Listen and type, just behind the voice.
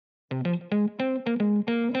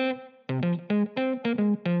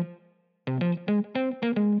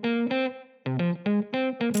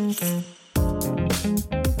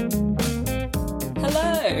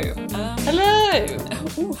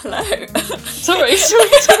Sorry to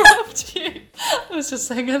interrupt you. I was just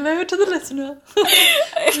saying hello to the listener.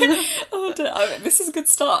 This is a good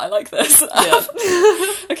start. I like this. Yeah.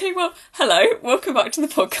 Okay, well, hello. Welcome back to the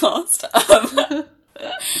podcast.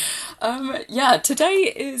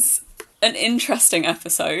 Today is an interesting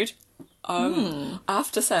episode. I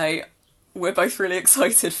have to say, we're both really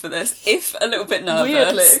excited for this, if a little bit nervous.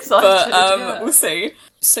 Weirdly excited, but yeah. We'll see.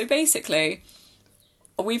 So basically,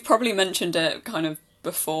 we've probably mentioned it kind of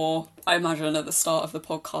before, I imagine at the start of the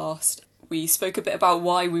podcast. We spoke a bit about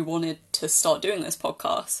why we wanted to start doing this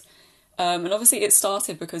podcast. And obviously it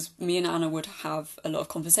started because me and Anna would have a lot of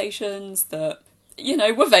conversations that, you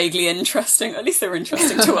know, were vaguely interesting. At least they were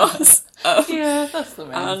interesting to us. Yeah, that's the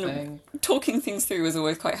main thing. Talking things through was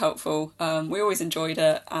always quite helpful. We always enjoyed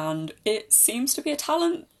it, and it seems to be a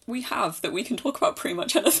talent we have that we can talk about pretty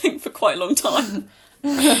much anything for quite a long time.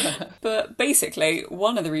 But basically,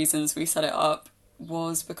 one of the reasons we set it up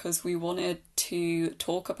was because we wanted to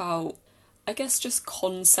talk about, I guess, just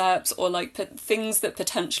concepts or like things that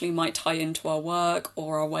potentially might tie into our work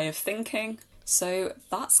or our way of thinking. So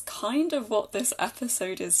that's kind of what this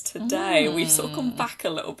episode is today. We've sort of gone back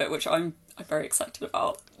a little bit, which I'm very excited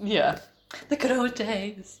about. Yeah. The good old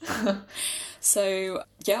days. So,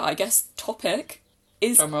 yeah, I guess topic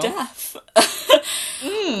is death.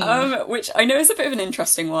 Which I know is a bit of an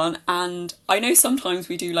interesting one, and I know sometimes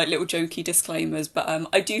we do like little jokey disclaimers, but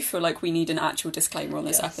I do feel like we need an actual disclaimer on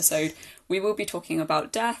this episode. We will be talking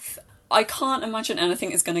about death. I can't imagine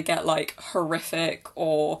anything is going to get like horrific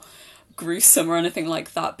or gruesome or anything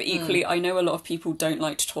like that, but equally I know a lot of people don't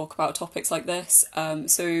like to talk about topics like this,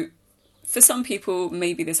 so for some people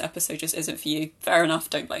maybe this episode just isn't for you. Fair enough,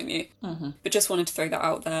 don't blame you. But just wanted to throw that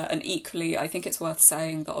out there. And equally I think it's worth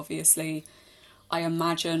saying that obviously I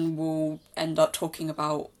imagine we'll end up talking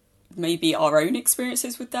about maybe our own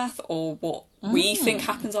experiences with death or what we think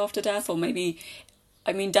happens after death, or maybe,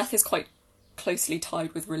 I mean, death is quite closely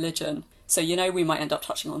tied with religion. So, you know, we might end up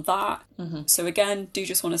touching on that. So again, do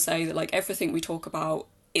just want to say that like everything we talk about,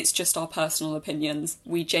 it's just our personal opinions.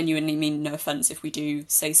 We genuinely mean no offence if we do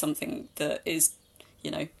say something that is,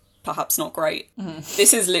 you know, perhaps not great.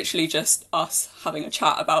 This is literally just us having a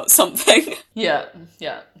chat about something. Yeah,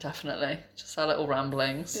 definitely. Just our little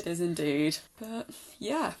ramblings. It is indeed. But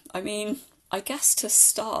yeah, I mean, I guess to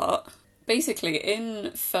start, basically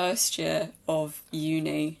in first year of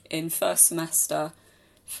uni, in first semester,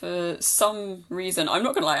 for some reason, I'm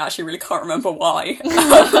not going to lie, I actually really can't remember why.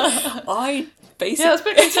 I basically... Yeah, it's a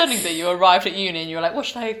bit concerning that you arrived at uni and you were like, what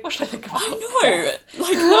should I think about? I know.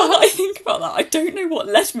 Like, now that I think about that, I don't know what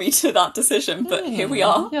led me to that decision, but here we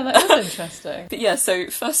are. Yeah, that is interesting. But yeah, so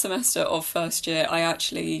first semester of first year, I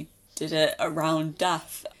actually did it around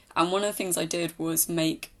death. And one of the things I did was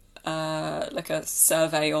make like a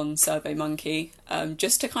survey on SurveyMonkey,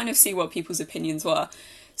 just to kind of see what people's opinions were.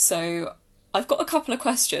 So I've got a couple of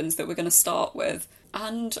questions that we're going to start with,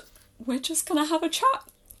 and we're just going to have a chat.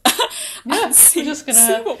 Yeah, we're just going to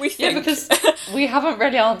see what we think. Yeah, because we haven't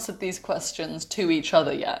really answered these questions to each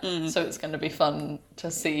other yet, so it's going to be fun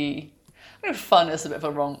to see. I mean, fun is a bit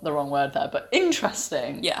of the wrong word there, but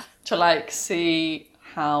interesting. Yeah. To like see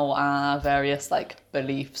how our various like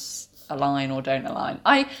beliefs align or don't align.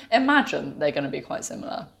 I imagine they're going to be quite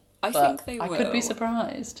similar. I think they will. I could be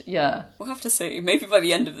surprised. Yeah. We'll have to see. Maybe by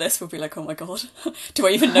the end of this we'll be like, oh my god, do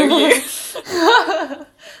I even know you?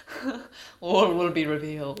 All will be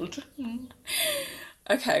revealed.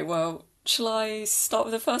 Okay, well, shall I start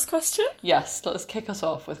with the first question? Yes, let's kick us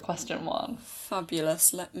off with question 1.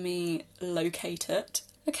 Fabulous. Let me locate it.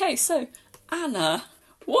 Okay, so, Anna,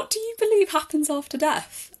 what do you believe happens after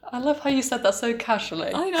death? I love how you said that so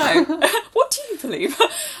casually. I know. What do you believe?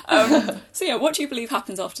 So yeah, what do you believe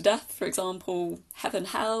happens after death? For example, heaven,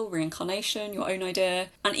 hell, reincarnation, your own idea.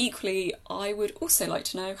 And equally, I would also like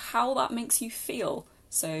to know how that makes you feel.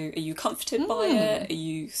 So are you comforted by it? Are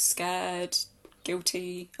you scared?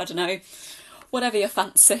 Guilty? I don't know. Whatever your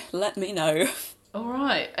fancy, let me know. All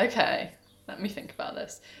right, okay. Let me think about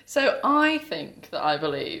this. So I think that I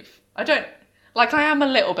believe... I am a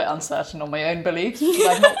little bit uncertain on my own beliefs because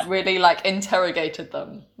I've not really, interrogated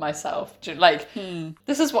them myself.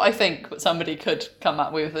 This is what I think, but somebody could come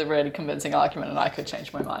up with a really convincing argument and I could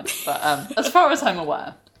change my mind. But as far as I'm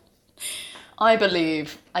aware, I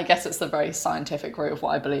believe, I guess it's the very scientific route of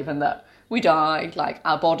what I believe in, that we die,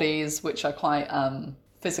 our bodies, which are quite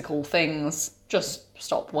physical things, just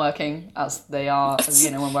stop working as they are,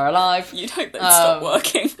 when we're alive. You'd hope they'd stop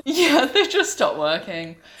working. Yeah, they just stop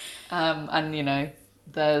working. And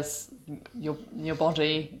there's your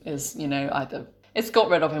body is either it's got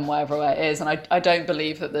rid of in whatever way it is, and I don't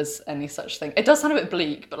believe that there's any such thing. It does sound a bit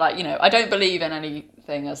bleak, but like, you know, I don't believe in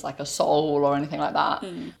anything as like a soul or anything like that.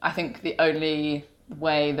 I think the only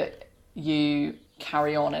way that you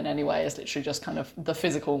carry on in any way is literally just kind of the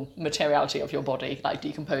physical materiality of your body, like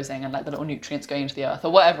decomposing and like the little nutrients going into the earth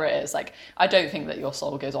or whatever it is. Like, I don't think that your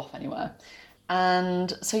soul goes off anywhere.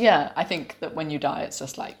 And so, yeah, I think that when you die, it's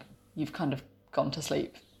just like you've kind of gone to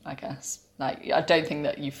sleep, I guess. Like, I don't think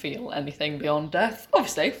that you feel anything beyond death.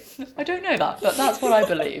 Obviously, I don't know that, but that's what I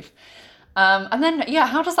believe. And then, yeah,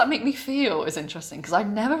 how does that make me feel is interesting, because I've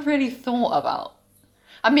never really thought about...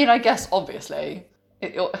 I mean, I guess, obviously,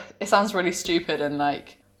 it sounds really stupid and,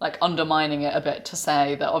 like undermining it a bit to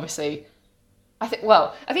say that, obviously... I think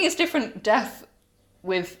it's different death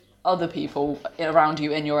with other people around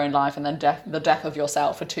you in your own life, and then the death of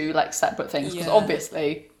yourself are two, like, separate things. Because,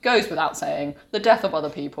 obviously, goes without saying, the death of other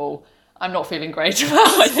people... I'm not feeling great about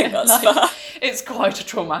it. I think that's fair. It's quite a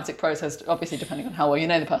traumatic process, obviously, depending on how well you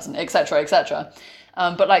know the person, etc., etc.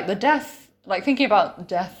 But like the death, like thinking about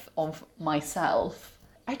death of myself,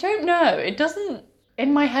 I don't know. It doesn't,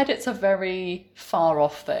 in my head, it's a very far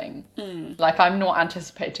off thing. Like, I'm not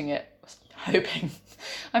anticipating it, I'm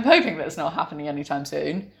hoping that it's not happening anytime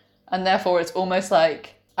soon. And therefore, it's almost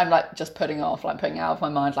like I'm like just putting it out of my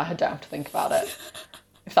mind, like I don't have to think about it.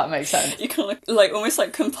 If that makes sense. You kind of like almost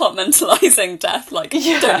like compartmentalising death, like, don't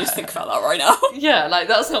need to think about that right now. Yeah, like,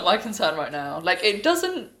 that's not my concern right now. Like, it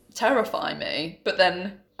doesn't terrify me, but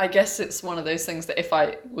then I guess it's one of those things that if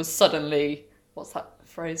I was suddenly, what's that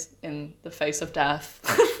phrase, in the face of death?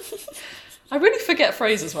 I really forget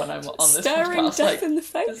phrases when I'm on this Staring podcast. death like, in the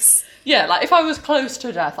face. Yeah, like, if I was close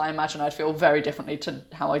to death, I imagine I'd feel very differently to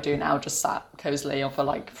how I do now, just sat cosily on a,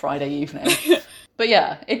 like, Friday evening. But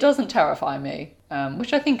yeah, it doesn't terrify me,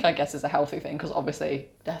 which I guess is a healthy thing, because obviously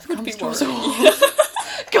death comes to us all.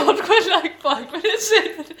 God, we're like 5 minutes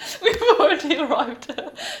in, we've already arrived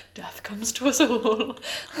at death comes to us all.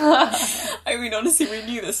 I mean, honestly, we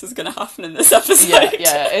knew this was going to happen in this episode.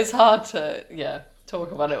 Yeah, it's hard to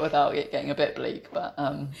talk about it without it getting a bit bleak, but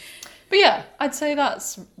yeah, I'd say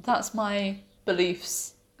that's my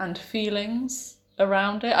beliefs and feelings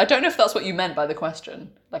around it. I don't know if that's what you meant by the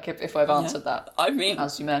question, like if I've answered that, I mean,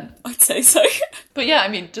 as you meant. I'd say so. But yeah, I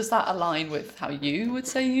mean, does that align with how you would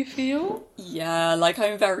say you feel? Yeah, like,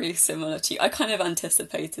 I'm very similar to you. I kind of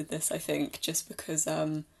anticipated this, I think, just because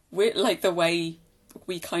we're like the way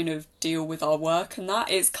we kind of deal with our work, and that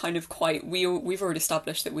is kind of quite, we've already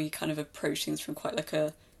established that we kind of approach things from quite like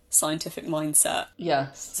a scientific mindset.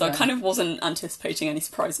 Yes. So I kind of wasn't anticipating any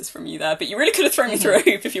surprises from you there, but you really could have thrown me through a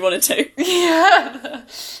hoop if you wanted to. Yeah,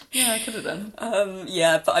 I could have done.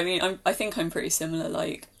 Yeah, but I mean, I think I'm pretty similar.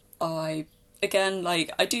 Like, I don't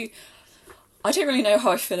really know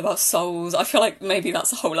how I feel about souls. I feel like maybe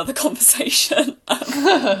that's a whole other conversation.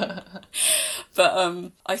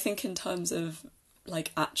 But I think in terms of,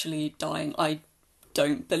 like, actually dying, I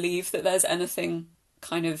don't believe that there's anything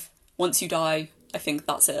kind of, once you die, I think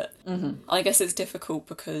that's it. I guess it's difficult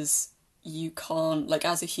because you can't, like,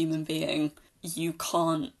 as a human being,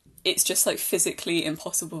 it's just, like, physically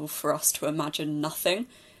impossible for us to imagine nothing.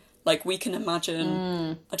 Like, we can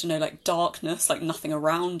imagine, I don't know, like, darkness, like, nothing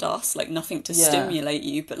around us, like, nothing to stimulate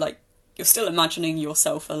you, but, like, you're still imagining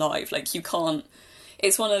yourself alive. Like, you can't...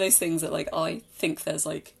 It's one of those things that, like, I think there's,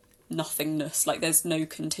 like, nothingness. Like, there's no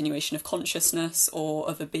continuation of consciousness or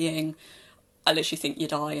of a being. I literally think you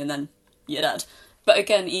die and then you're dead. But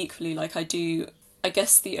again, equally, like, I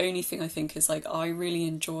guess the only thing I think is, like, I really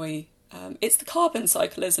enjoy... it's the carbon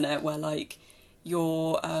cycle, isn't it? Where, like,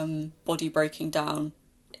 your body breaking down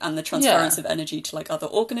and the transference of energy to, like, other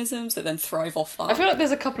organisms that then thrive off that. I feel like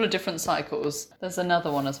there's a couple of different cycles. There's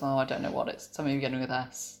another one as well, I don't know what it's, something beginning with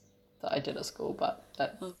S, that I did at school, but...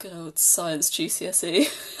 Oh, good old science GCSE.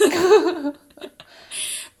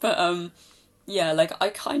 But, yeah, like,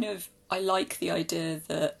 I like the idea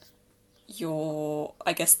that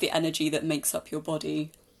I guess the energy that makes up your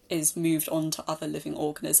body is moved on to other living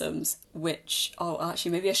organisms, which... Oh,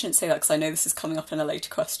 actually, maybe I shouldn't say that because I know this is coming up in a later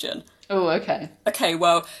question. Oh, okay. Okay,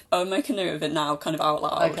 well, I'll make a note of it now, kind of out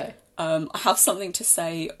loud. Okay. I have something to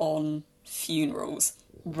say on funerals.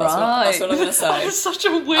 Right. That's what I'm going to say. That's such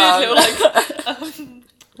a weird little, like...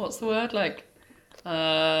 what's the word? Like...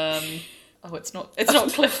 Oh, it's not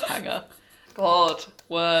cliffhanger. God,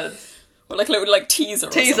 words. Or like a little, like, teaser or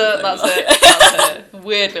Teaser, something. that's it.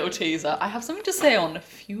 Weird little teaser. I have something to say on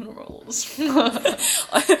funerals.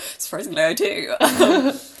 Surprisingly, I do.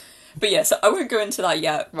 But yeah, so I won't go into that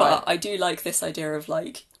yet, but I do like this idea of,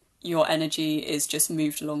 like, your energy is just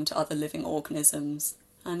moved along to other living organisms.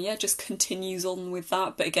 And yeah, just continues on with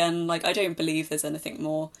that. But again, like, I don't believe there's anything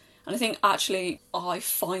more. And I think actually I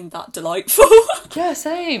find that delightful. Yeah,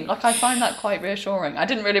 same. Like, I find that quite reassuring. I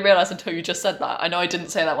didn't really realise until you just said that. I know I didn't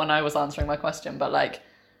say that when I was answering my question, but like,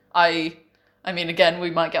 I mean, again,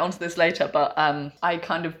 we might get onto this later, but I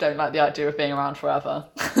kind of don't like the idea of being around forever.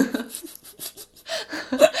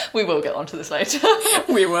 We will get onto this later.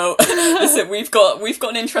 We will. Listen, we've got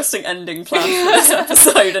an interesting ending planned for this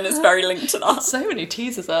episode, and it's very linked to that. So many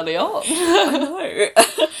teasers early on. I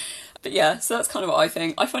know. But yeah, so that's kind of what I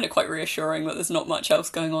think. I find it quite reassuring that there's not much else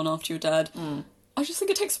going on after you're dead. I just think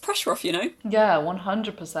it takes the pressure off, you know? Yeah,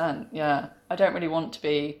 100%. Yeah. I don't really want to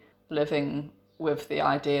be living with the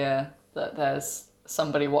idea that there's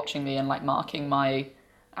somebody watching me and like marking my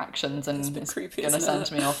actions and it's creepy, going to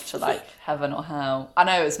send me off to like heaven or hell. I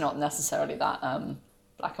know it's not necessarily that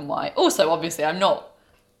black and white. Also, obviously, I'm not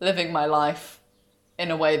living my life in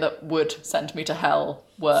a way that would send me to hell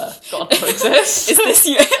were God to exist. Is this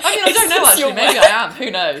you? I mean, I don't know actually. Maybe I am. Who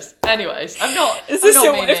knows? Anyways, I'm not. Is this I'm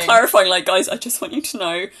your not way of clarifying? Like, guys, I just want you to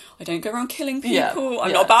know I don't go around killing people. Yeah,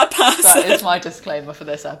 I'm not a bad person. That is my disclaimer for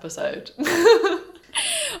this episode.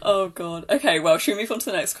 Oh God. Okay. Well, should we move on to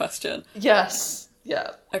the next question? Yes.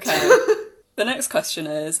 Yeah. Okay. The next question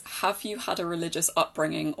is: have you had a religious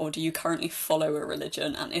upbringing, or do you currently follow a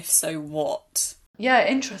religion? And if so, what? Yeah,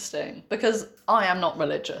 interesting, because I am not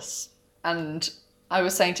religious. And I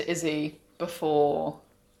was saying to Izzy before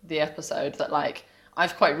the episode that, like,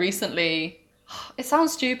 I've quite recently... It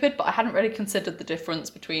sounds stupid, but I hadn't really considered the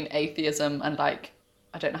difference between atheism and, like,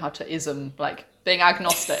 I don't know how to ism, like, being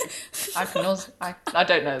agnostic. I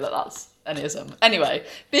don't know that that's an ism. Anyway,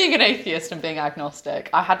 being an atheist and being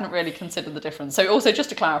agnostic, I hadn't really considered the difference. So also, just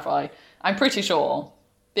to clarify, I'm pretty sure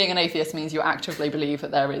being an atheist means you actively believe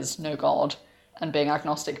that there is no God. And being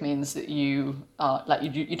agnostic means that you are like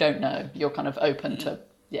you don't know. You're kind of open to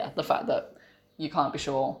the fact that you can't be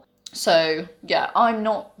sure. So yeah, I'm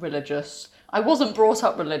not religious. I wasn't brought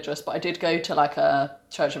up religious, but I did go to like a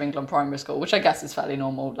Church of England primary school, which I guess is fairly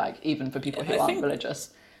normal, like even for people who aren't religious.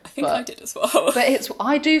 I think I did as well. But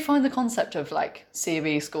I do find the concept of like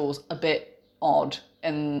COE schools a bit odd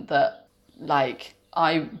in that like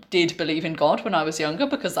I did believe in God when I was younger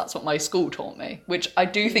because that's what my school taught me, which I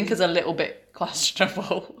do think is a little bit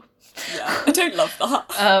questionable. Yeah, I don't love that.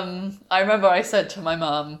 I remember I said to my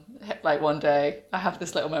mum, like one day, I have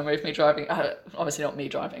this little memory of me driving, obviously not me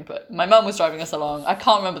driving, but my mum was driving us along. I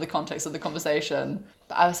can't remember the context of the conversation,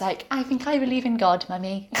 but I was like, I think I believe in God,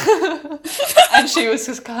 Mummy. And she was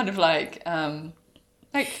just kind of like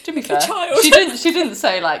to be fair, she didn't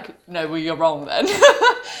say like, no, well, you're wrong then.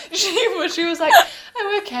 she was like,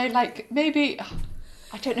 oh, okay, like maybe,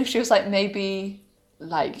 I don't know if she was like, maybe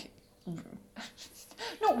like,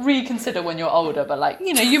 not reconsider when you're older, but like,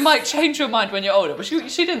 you know, you might change your mind when you're older. But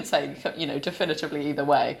she didn't say, you know, definitively either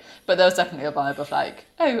way. But there was definitely a vibe of like,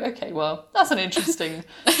 oh, okay, well, that's an interesting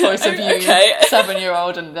choice of you,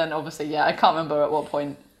 7-year-old. And then obviously, yeah, I can't remember at what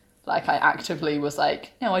point, like, I actively was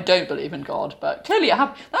like, no, I don't believe in God. But clearly I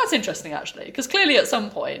have. That's interesting, actually, because clearly at some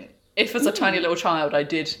point, if as a tiny little child, I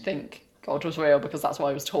did think God was real because that's what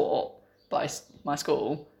I was taught by my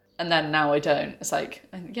school. And then now I don't. It's like,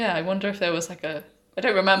 yeah, I wonder if there was like I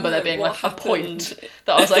don't remember there being like a point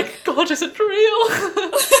that I was like, God isn't real.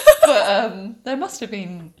 But there must have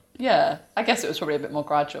been, yeah, I guess it was probably a bit more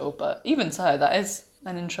gradual, but even so, that is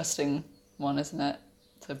an interesting one, isn't it?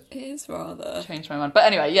 It is rather. Change my mind. But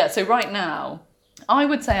anyway, yeah, so right now, I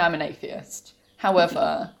would say I'm an atheist.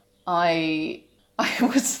 However,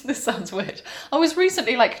 this sounds weird. I was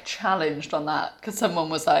recently like challenged on that because someone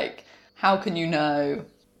was like, how can you know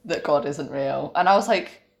that God isn't real? And I was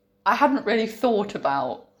like, I hadn't really thought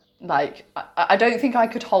about, like, I don't think I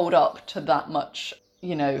could hold up to that much,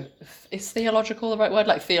 you know, is theological the right word?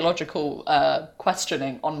 Like, theological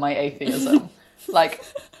questioning on my atheism. Like,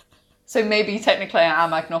 so maybe technically I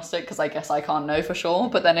am agnostic because I guess I can't know for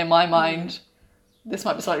sure. But then in my mind, this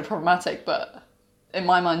might be slightly problematic, but in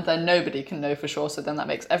my mind, then nobody can know for sure. So then that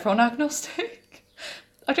makes everyone agnostic.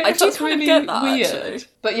 I don't know if that's really weird. Actually.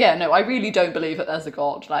 But yeah, no, I really don't believe that there's a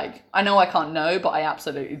God. Like, I know I can't know, but I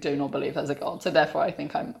absolutely do not believe there's a God. So therefore I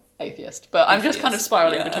think I'm atheist. But I'm just kind of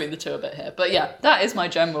spiralling between the two a bit here. But yeah, that is my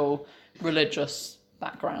general religious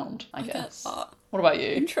background, I guess. What about you?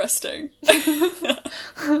 Interesting.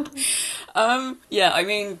 Yeah, I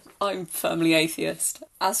mean, I'm firmly atheist.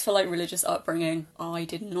 As for like religious upbringing, I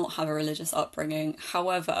did not have a religious upbringing.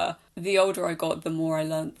 However, the older I got, the more I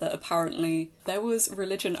learnt that apparently there was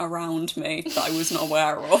religion around me that I was not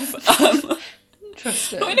aware of.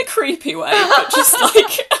 Interesting. Not in a creepy way, but just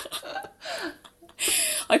like...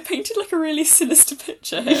 I painted like a really sinister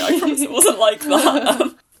picture here. I promise it wasn't like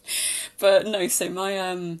that. But no, so my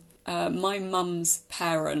My mum's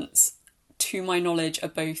parents, to my knowledge, are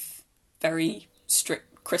both very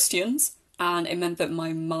strict Christians, and it meant that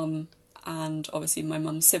my mum and obviously my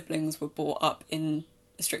mum's siblings were brought up in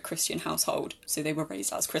a strict Christian household, so they were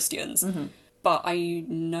raised as Christians. Mm-hmm. But I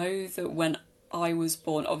know that when I was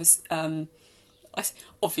born, obviously,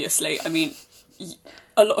 I mean,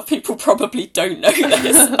 a lot of people probably don't know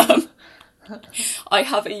this. I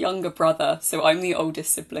have a younger brother, so I'm the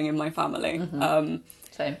oldest sibling in my family. Mm-hmm.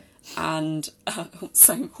 Same. And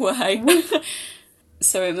same way.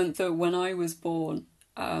 So it meant that when I was born,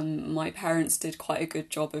 my parents did quite a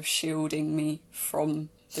good job of shielding me from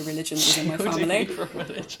the religion within my family. From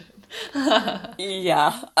religion.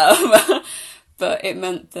 Yeah. But it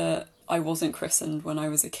meant that I wasn't christened when I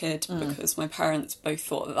was a kid because my parents both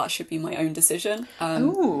thought that that should be my own decision.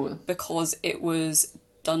 Because it was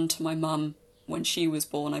done to my mum when she was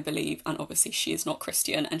born, I believe, and obviously she is not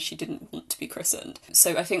Christian and she didn't want to be christened.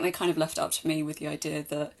 So I think they kind of left it up to me with the idea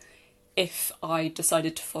that if I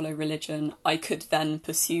decided to follow religion, I could then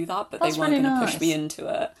pursue that, but That's they weren't really going to nice. push me into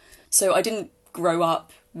it. So I didn't grow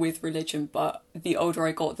up with religion, but the older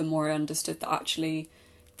I got, the more I understood that actually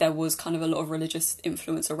there was kind of a lot of religious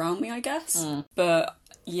influence around me, I guess. But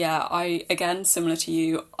yeah, again, similar to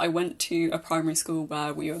you, I went to a primary school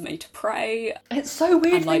where we were made to pray It's so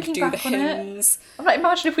weird and like thinking do the back on it. hymns. I'm like,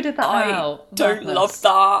 imagine if we did that now. I don't Madness. love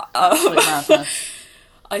that. Absolute madness.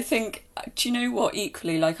 I think, do you know what,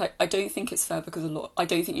 equally, like, I don't think it's fair because I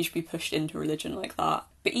don't think you should be pushed into religion like that.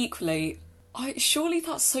 But equally, surely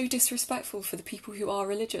that's so disrespectful for the people who are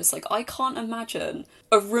religious. Like, I can't imagine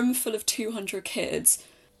a room full of 200 kids,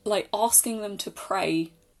 like, asking them to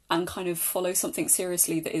pray and kind of follow something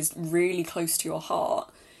seriously that is really close to your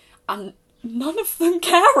heart, and none of them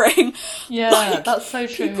caring. Yeah, Like, that's so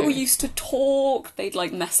true. People used to talk, they'd,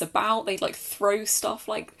 like, mess about, they'd, like, throw stuff,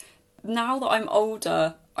 like... Now that I'm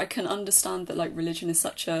older, I can understand that like religion is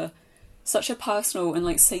such a personal and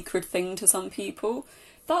like sacred thing to some people.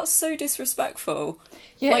 That's so disrespectful.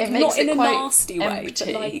 Yeah, like it makes not in it a quite nasty way,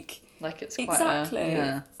 empty. but like it's quite exactly.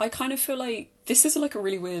 yeah. I kind of feel like this is like a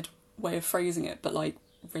really weird way of phrasing it, but like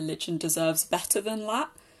religion deserves better than that.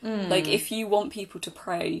 Like if you want people to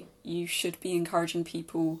pray, you should be encouraging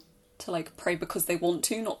people to like pray because they want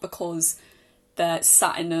to, not because they're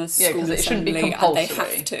sat in a school because it shouldn't be assembly and compulsory. they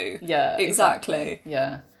have to. Yeah, exactly.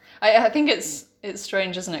 Yeah, I think it's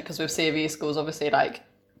strange, isn't it? Because with C of E schools, obviously, like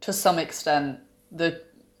to some extent, the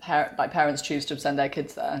parents choose to send their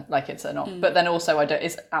kids there, like it's not. But then also,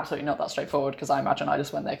 it's absolutely not that straightforward because I imagine I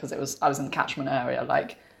just went there because I was in the catchment area.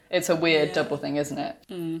 Like it's a weird double thing, isn't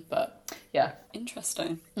it? But yeah,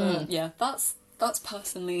 Interesting. But yeah, that's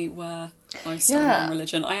personally where I stand on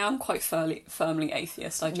religion. I am quite firmly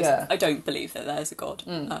atheist. I don't believe that there's a God.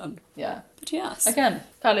 yeah. But yes. Again,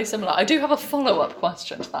 fairly similar. I do have a follow-up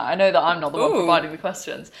question to that. I know that I'm not the one providing the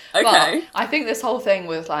questions. Okay. But I think this whole thing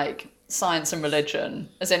with like science and religion,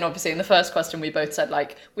 as in obviously in the first question we both said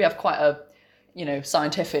like we have quite a,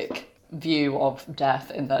 scientific view of death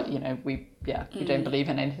in that, we don't believe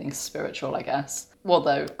in anything spiritual, I guess.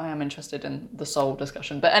 Although I am interested in the soul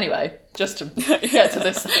discussion. But anyway, just to get to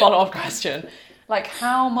this follow-up question, like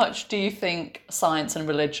how much do you think science and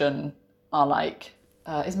religion are like,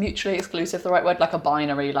 is mutually exclusive the right word? Like a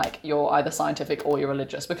binary, like you're either scientific or you're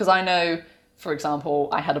religious? Because I know, for example,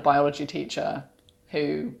 I had a biology teacher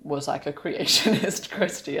who was like a creationist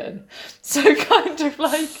Christian. So kind of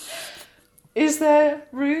like, is there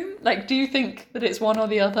room? Like, do you think that it's one or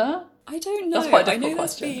the other? I don't know. That's quite a I know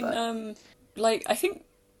difficult there's question, been, like, I think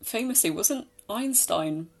famously, wasn't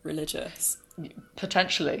Einstein religious?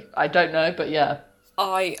 Potentially. I don't know, but yeah.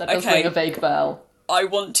 That does ring a vague bell. I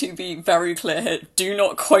want to be very clear here. Do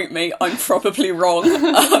not quote me. I'm probably wrong.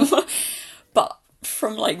 But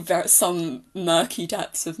from like some murky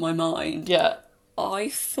depths of my mind, Yeah. I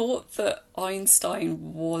thought that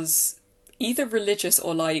Einstein was either religious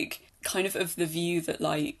or like kind of the view that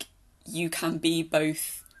like you can be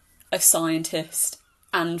both a scientist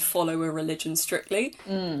and follow a religion strictly.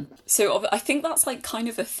 So I think that's like kind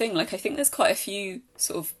of a thing. Like I think there's quite a few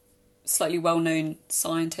sort of slightly well-known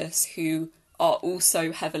scientists who are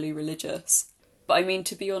also heavily religious. But I mean,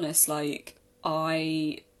 to be honest, like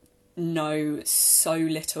I know so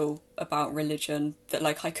little about religion that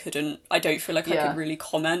like I don't feel like I could really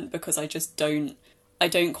comment because I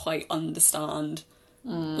don't quite understand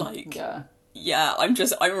like I'm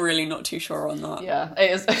really not too sure on that. Yeah,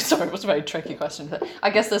 it is. Sorry, it was a very tricky question. But I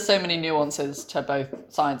guess there's so many nuances to both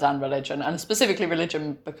science and religion, and specifically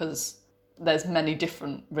religion because there's many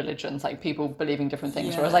different religions, like people believing different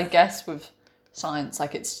things. Yeah. Whereas I guess with science,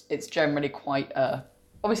 like it's generally quite a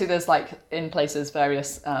obviously there's like in places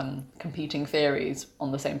various competing theories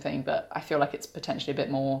on the same thing, but I feel like it's potentially a bit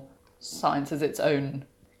more science as its own.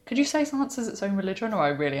 Could you say science is its own religion, or are I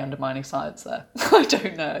really undermining science there? I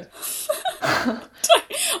don't know.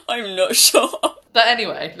 I'm not sure. But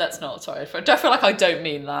anyway, let's not. Sorry, I don't feel like I don't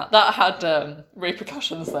mean that. That had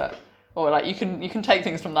repercussions that, or like you can take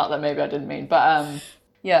things from that maybe I didn't mean. But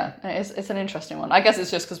yeah, it's an interesting one. I guess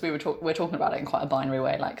it's just because we're talking about it in quite a binary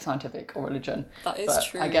way, like scientific or religion. That is but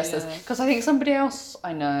true. I guess there's because I think somebody else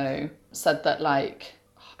I know said that like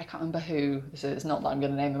I can't remember who this is. Not that I'm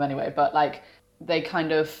going to name them anyway, but like there's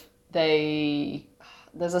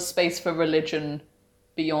a space for religion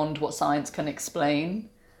beyond what science can explain.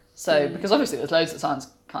 So because obviously there's loads that science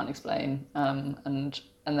can't explain, and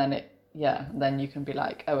then you can be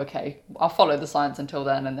like, oh okay, I'll follow the science until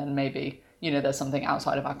then, and then maybe there's something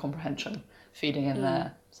outside of our comprehension feeding in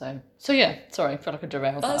there. So yeah, sorry, I feel like I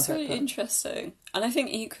derailed that. That's really interesting, and I think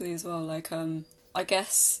equally as well, like I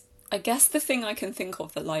guess the thing I can think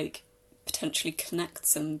of that like potentially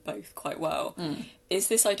connects them both quite well is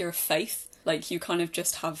this idea of faith. Like you kind of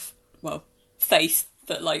just have faith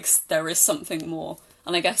that like there is something more.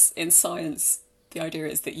 And I guess in science, the idea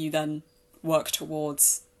is that you then work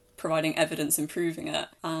towards providing evidence and proving it.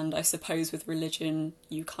 And I suppose with religion,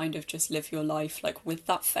 you kind of just live your life like with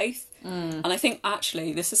that faith. And I think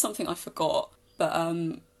actually, this is something I forgot, but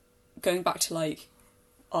going back to like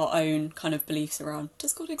our own kind of beliefs around,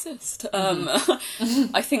 does God exist?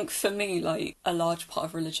 I think for me, like a large part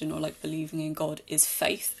of religion or like believing in God is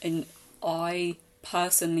faith. And I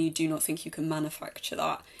personally do not think you can manufacture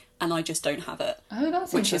that. And I just don't have it. Oh,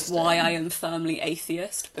 that's which interesting. Is why I am firmly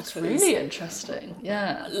atheist. Because, that's really interesting.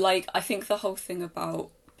 Yeah. Like, I think the whole thing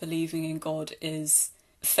about believing in God is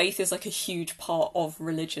faith is like a huge part of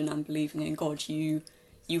religion and believing in God. You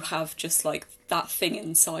have just like that thing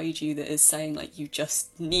inside you that is saying like you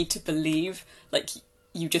just need to believe, like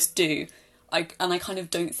you just do. I kind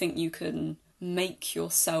of don't think you can make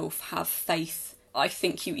yourself have faith. I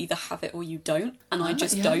think you either have it or you don't, and I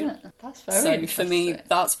just don't. That's very interesting. So for me,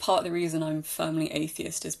 that's part of the reason I'm firmly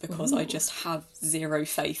atheist is because I just have zero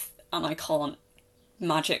faith and I can't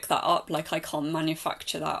magic that up. Like I can't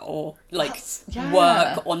manufacture that or like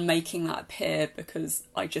work on making that appear because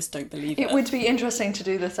I just don't believe it. It would be interesting to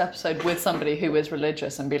do this episode with somebody who is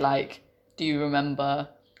religious and be like, do you remember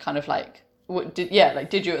kind of like,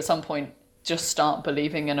 did you at some point just start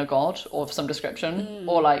believing in a god or of some description?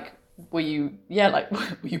 Or like, were you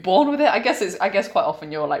born with it? I guess quite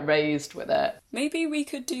often you're like raised with it. Maybe we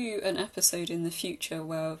could do an episode in the future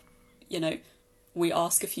where, we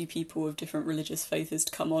ask a few people of different religious faiths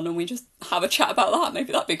to come on and we just have a chat about that.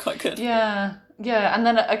 Maybe that'd be quite good. Yeah. And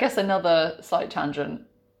then I guess another slight tangent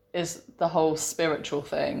is the whole spiritual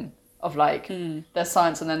thing of like, there's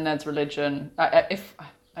science and then there's religion. If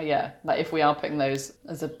we are putting those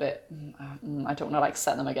as a bit, I don't want to like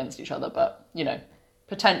set them against each other, but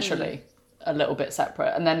potentially a little bit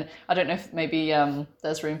separate. And then I don't know if maybe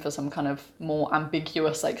there's room for some kind of more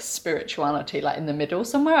ambiguous like spirituality like in the middle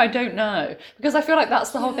somewhere. I don't know, because I feel like that's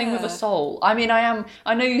the whole thing with the soul. I mean, I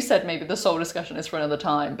know you said maybe the soul discussion is for another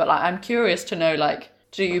time, but like I'm curious to know, like,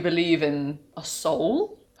 do you believe in a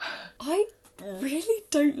soul? I really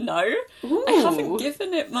don't know. Ooh. I haven't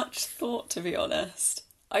given it much thought, to be honest.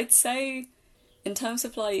 I'd say in terms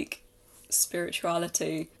of like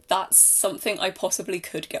spirituality, that's something I possibly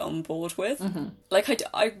could get on board with. Like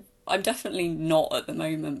I'm definitely not at the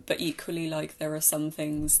moment, but equally like there are some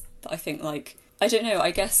things that I think like, I don't know,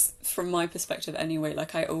 I guess from my perspective anyway,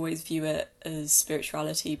 like I always view it as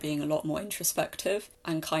spirituality being a lot more introspective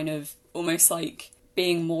and kind of almost like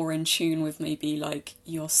being more in tune with maybe like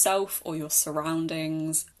yourself or your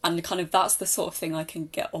surroundings, and kind of that's the sort of thing I can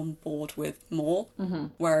get on board with more.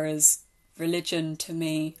 Whereas religion, to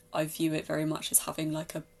me, I view it very much as having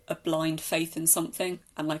like a blind faith in something.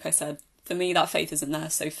 And like I said, for me, that faith isn't there,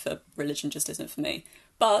 so for religion just isn't for me.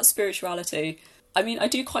 But spirituality, I mean, I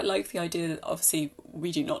do quite like the idea that obviously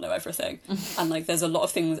we do not know everything. And like there's a lot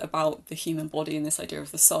of things about the human body and this idea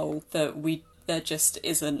of the soul that there just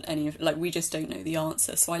isn't any of, like we just don't know the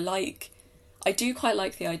answer. So I do quite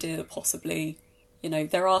like the idea that possibly,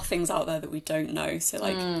 there are things out there that we don't know. So,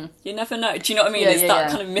 like, you never know. Do you know what I mean? It's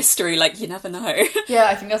that kind of mystery, like, you never know. Yeah,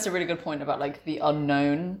 I think that's a really good point about, like, the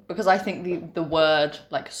unknown. Because I think the word,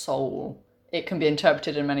 like, soul, it can be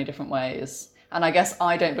interpreted in many different ways. And I guess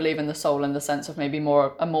I don't believe in the soul in the sense of maybe a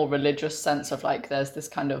more religious sense of, like, there's this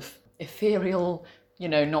kind of ethereal,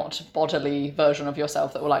 not bodily version of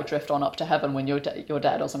yourself that will, like, drift on up to heaven when you're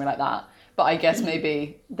dead or something like that. But I guess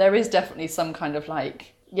maybe there is definitely some kind of,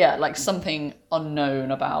 like, like something unknown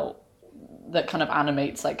about that kind of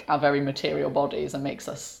animates like our very material bodies and makes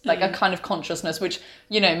us like a kind of consciousness, which,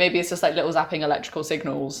 you know, maybe it's just like little zapping electrical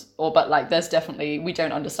signals, but like there's definitely, we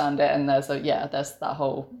don't understand it, and there's that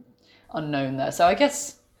whole unknown there. So I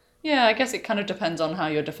guess it kind of depends on how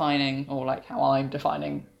you're defining, or like how I'm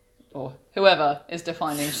defining, or whoever is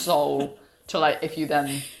defining soul, to like, if you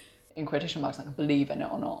then, in quotation marks, like believe in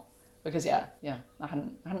it or not. Because I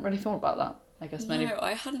hadn't really thought about that. I guess maybe. No,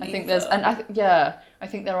 I hadn't. I think either. there's, and I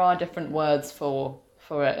think there are different words for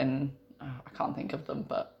it in. I can't think of them,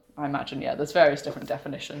 but I imagine there's various different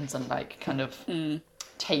definitions and like kind of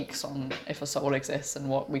takes on if a soul exists and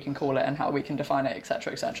what we can call it and how we can define it,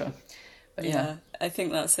 etc., etc. But yeah, I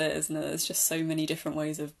think that's it, isn't it? There's just so many different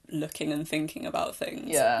ways of looking and thinking about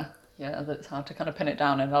things. Yeah, that it's hard to kind of pin it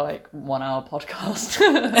down in a like 1 hour podcast.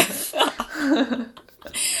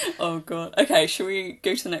 Oh god. Okay, shall we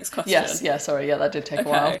go to the next question? Yes, sorry, that did take a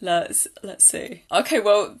while. Let's see. Okay,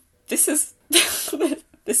 well, this is this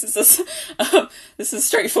is a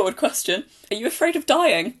straightforward question. Are you afraid of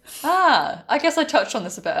dying? I guess I touched on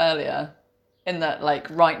this a bit earlier, in that like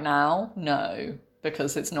right now, no,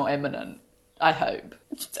 because it's not imminent. I hope.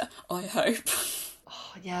 I hope.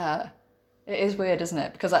 Oh, yeah, it is weird, isn't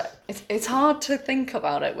it? Because it's hard to think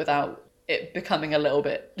about it without it becoming a little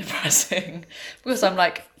bit depressing. Because I'm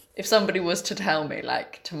like, if somebody was to tell me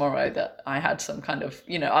like tomorrow that I had some kind of,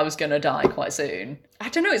 you know, I was going to die quite soon, I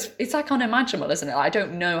don't know, it's like unimaginable, isn't it? I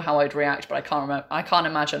don't know how I'd react, but I can't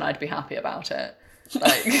imagine I'd be happy about it.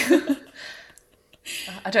 Like,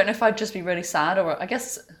 I don't know if I'd just be really sad, or I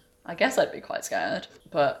guess I'd be quite scared.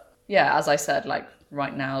 But yeah, as I said, like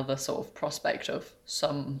right now, the sort of prospect of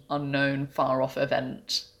some unknown far off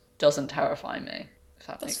event doesn't terrify me, if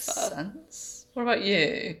that makes sense. What about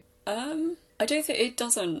you? I don't think it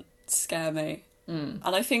doesn't scare me. And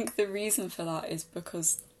I think the reason for that is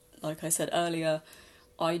because, like I said earlier,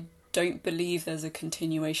 I don't believe there's a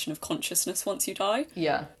continuation of consciousness once you die.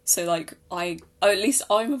 Yeah. So like at least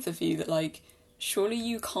I'm of the view that like, surely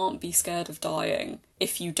you can't be scared of dying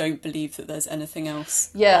if you don't believe that there's anything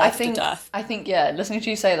else after death. I think, listening to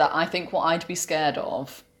you say that, I think what I'd be scared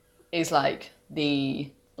of is like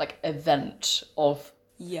the like event of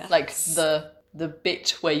like the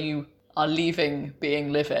bit where you are leaving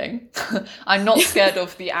being living. I'm not scared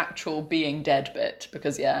of the actual being dead bit,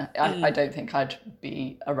 because I don't think I'd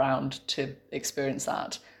be around to experience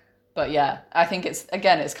that. But yeah, I think it's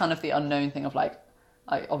kind of the unknown thing of like,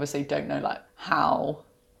 I obviously don't know like how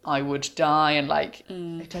I would die, and like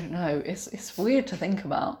I don't know, it's weird to think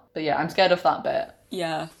about. But yeah, I'm scared of that bit.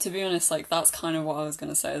 Yeah, to be honest, like that's kind of what I was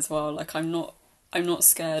going to say as well. Like I'm not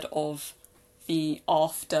scared of the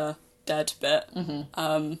after dead bit.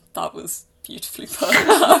 That was beautifully put.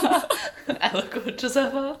 Eloquent as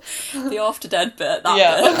ever. The after dead bit,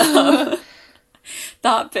 bit.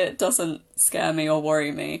 That bit doesn't scare me or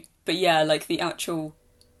worry me. But yeah, like the actual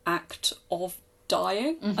act of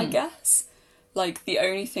dying, I guess. Like the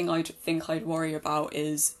only thing I'd worry about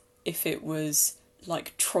is if it was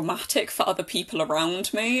like traumatic for other people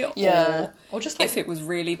around me, or just like, if it was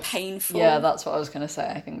really painful. Yeah, that's what I was going to say.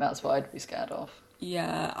 I think that's what I'd be scared of.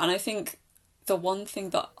 Yeah, and I think the one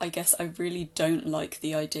thing that I guess I really don't like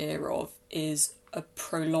the idea of is a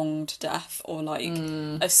prolonged death, or like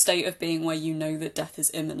a state of being where you know that death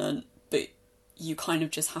is imminent, but you kind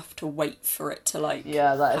of just have to wait for it to like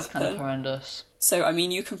that is kind of horrendous. So, I mean,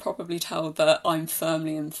 you can probably tell that I'm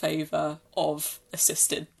firmly in favour of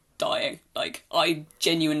assisted dying. Like, I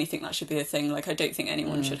genuinely think that should be a thing. Like, I don't think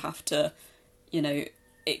anyone should have to, you know,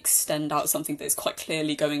 extend out something that's quite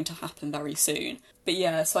clearly going to happen very soon. But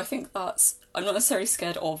yeah, so I think I'm not necessarily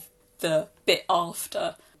scared of the bit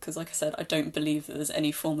after, because like I said, I don't believe that there's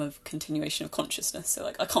any form of continuation of consciousness, so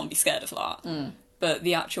like I can't be scared of that. But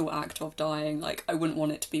the actual act of dying, like I wouldn't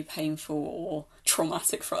want it to be painful or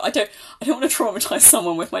traumatic for. I don't want to traumatize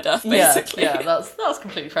someone with my death, basically. Yeah, that's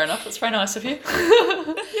completely fair enough. That's very nice of you. Yeah,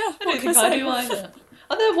 I don't think I do either.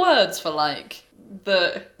 Are there words for like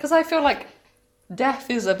because I feel like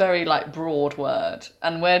death is a very like broad word,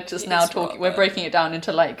 and we're just now talking. We're breaking it down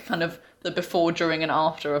into like kind of the before, during, and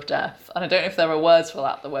after of death. And I don't know if there are words for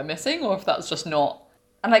that we're missing, or if that's just not.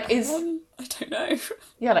 And like, I don't know.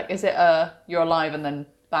 Yeah, like, is it you're alive and then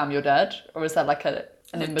bam, you're dead, or is there like an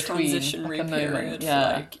in between, transitionary like a moment? Period?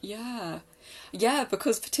 Like, yeah,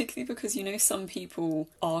 particularly because you know some people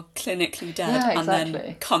are clinically dead and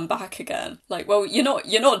then come back again. Like, well, you're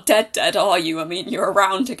not dead, are you? I mean, you're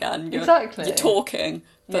around again. You're talking,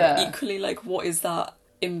 but equally, like, what is that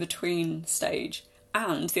in between stage?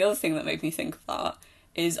 And the other thing that made me think of that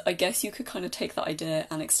is, I guess you could kind of take that idea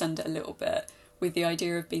and extend it a little bit, with the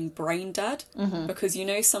idea of being brain dead, because you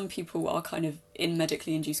know some people are kind of in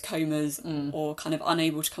medically induced comas or kind of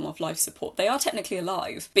unable to come off life support. They are technically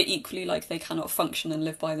alive, but equally like they cannot function and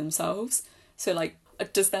live by themselves. So like,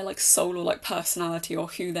 does their like soul or like personality or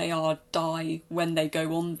who they are die when they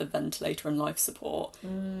go on the ventilator and life support,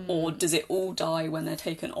 or does it all die when they're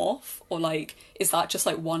taken off, or like is that just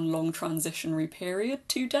like one long transitionary period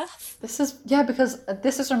to death? Because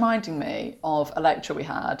this is reminding me of a lecture we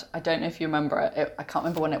had. I don't know if you remember it. I can't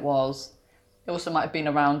remember when it was. It also might have been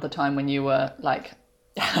around the time when you were like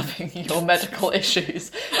having your medical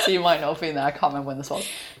issues, so you might not have been there. I can't remember when this was,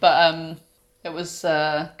 but it was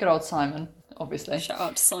good old Simon, obviously. Shout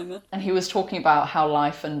out to Simon. And he was talking about how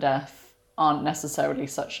life and death aren't necessarily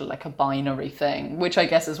such a binary thing, which I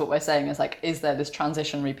guess is what we're saying is like, is there this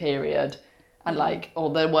transitionary period? And like,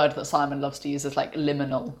 or the word that Simon loves to use is like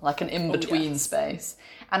liminal, like an in-between space.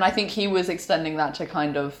 And I think he was extending that to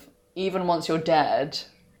kind of, even once you're dead,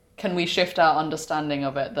 can we shift our understanding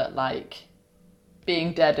of it that like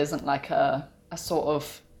being dead isn't like a sort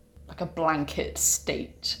of like a blanket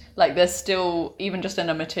state. Like there's still, even just in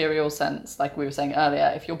a material sense, like we were saying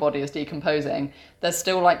earlier, if your body is decomposing, there's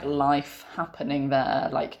still like life happening there.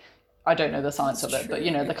 Like, I don't know the science of it, but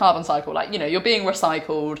you know, the carbon cycle, like, you know, you're being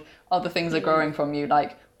recycled, other things are growing from you.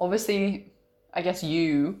 Like, obviously, I guess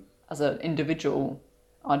you as an individual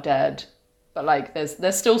are dead, but like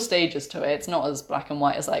there's still stages to it. It's not as black and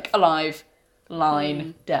white as like alive,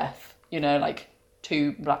 line, death, you know, like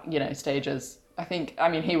two black, you know, stages. I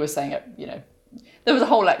mean, he was saying it, you know, there was a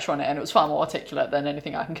whole lecture on it and it was far more articulate than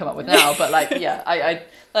anything I can come up with now. But like, yeah, I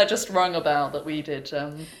that just rung a bell that we did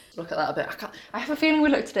look at that a bit. I have a feeling we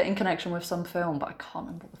looked at it in connection with some film, but I can't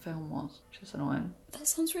remember what the film was, which is annoying. That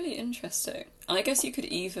sounds really interesting. And I guess you could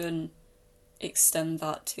even extend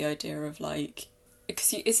that to the idea of like,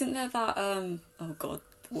 because isn't there that, oh God,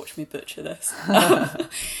 watch me butcher this.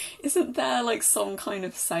 Isn't there like some kind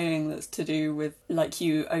of saying that's to do with like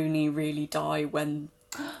you only really die when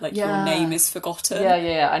like your name is forgotten?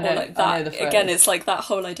 Yeah. I know. Or, like, that, I know the phrase. Again, it's like that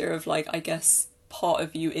whole idea of like, I guess part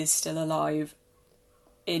of you is still alive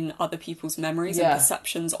in other people's memories and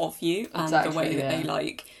perceptions of you, and the way that they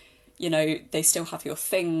like, you know, they still have your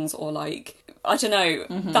things, or like, I don't know,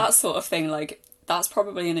 that sort of thing. Like that's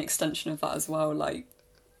probably an extension of that as well. Like,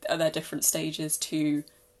 are there different stages to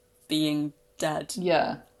being dead?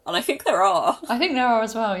 Yeah. And I think there are. I think there are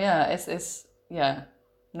as well, yeah. It's yeah.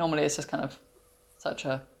 Normally it's just kind of such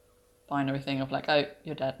a binary thing of like, oh,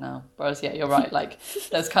 you're dead now. Whereas yeah, you're right, like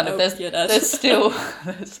there's kind of there's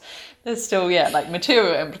still yeah, like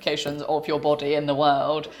material implications of your body in the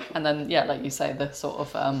world, and then yeah, like you say, the sort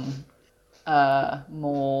of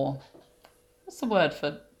more, what's the word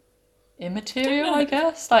for immaterial, I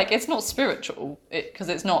guess? Like it's not spiritual, because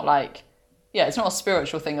it's not like, yeah, it's not a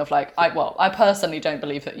spiritual thing of like, I personally don't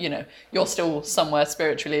believe that, you know, you're still somewhere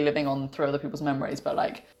spiritually living on through other people's memories, but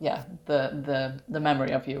like, yeah, the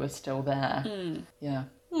memory of you is still there. Yeah.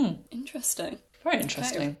 Interesting. Very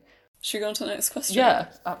interesting. Okay. Should we go on to the next question? Yeah,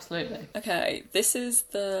 absolutely. Okay, this is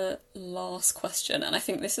the last question, and I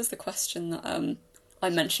think this is the question that I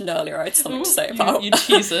mentioned earlier I had something to say about. You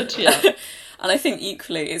teased it, yeah. And I think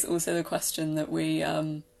equally is also the question that we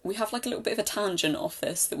have like a little bit of a tangent off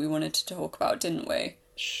this that we wanted to talk about, didn't we?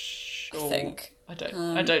 Sure. I think. I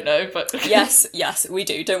don't know, but... yes, we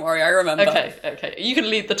do. Don't worry, I remember. Okay. You can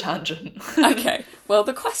lead the tangent. Okay. Well,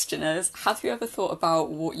 the question is, have you ever thought about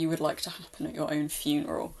what you would like to happen at your own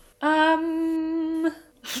funeral?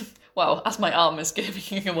 Well, as my arm is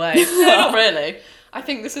giving away, no, not really. I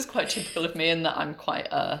think this is quite typical of me in that I'm quite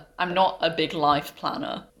I'm not a big life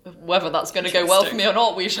planner. Whether that's going to go well for me or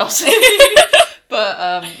not, we shall see.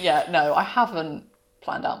 But yeah, no, I haven't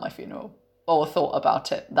planned out my funeral or thought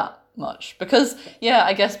about it that much. Because, yeah,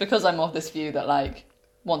 I guess because I'm of this view that, like,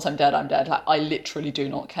 once I'm dead, I'm dead. Like, I literally do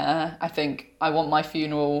not care. I think I want my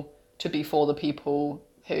funeral to be for the people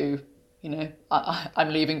who, you know, I'm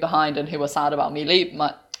leaving behind and who are sad about me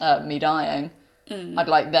me dying. I'd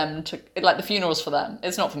like them to, like, the funeral's for them.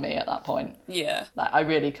 It's not for me at that point. Yeah. Like, I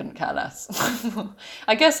really couldn't care less.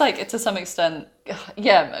 I guess, like, to some extent,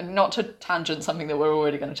 yeah, not to tangent something that we're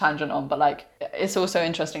already going to tangent on, but, like, it's also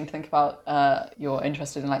interesting to think about you're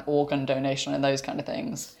interested in, like, organ donation and those kind of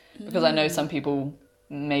things. Because I know some people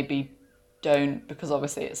maybe don't, because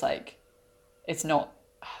obviously it's, like, it's not,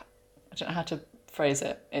 I don't know how to phrase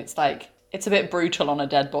it. It's, like, it's a bit brutal on a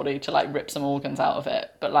dead body to, like, rip some organs out of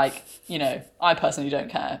it. But, like, you know, I personally don't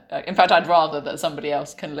care. In fact, I'd rather that somebody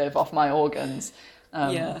else can live off my organs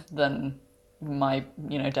than my,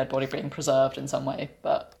 you know, dead body being preserved in some way.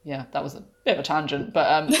 But, yeah, that was a bit of a tangent.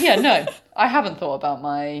 But, yeah, no, I haven't thought about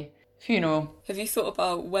my Funeral. Have you thought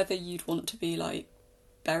about whether you'd want to be, like,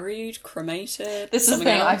 buried, cremated, This is the something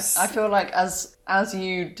thing, else? I feel like as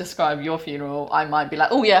you describe your funeral, I might be like,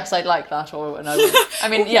 oh yes, I'd like that, or no. I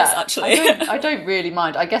mean, yes, actually. I don't really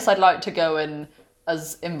mind. I guess I'd like to go in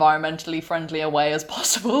as environmentally friendly a way as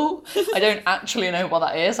possible. I don't actually know what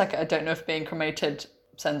that is. Like, I don't know if being cremated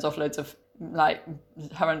sends off loads of, like,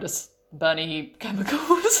 horrendous burny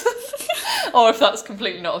chemicals. Or if that's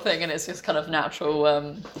completely not a thing and it's just kind of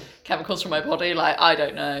natural chemicals from my body. Like, I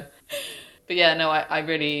don't know. But yeah, no, I'd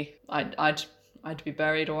be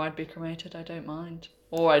buried or I'd be cremated. I don't mind.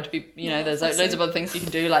 Or I'd be, there's like, loads of other things you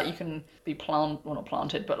can do. Like you can be not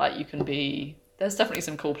planted, but like you can be. There's definitely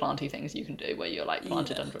some cool planty things you can do where you're like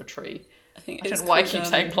planted under a tree. I don't know why I keep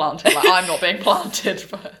saying planted. Like I'm not being planted,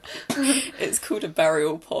 but it's called a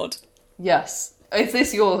burial pod. Yes. Is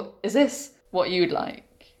this what you'd like?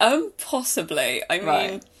 Possibly. I mean.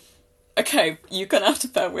 Right. Okay, you're gonna have to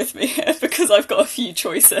bear with me here because I've got a few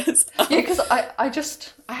choices. Yeah, because I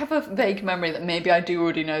have a vague memory that maybe I do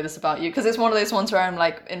already know this about you, because it's one of those ones where I'm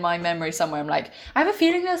like, in my memory somewhere, I'm like, I have a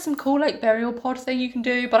feeling there's some cool like burial pod thing you can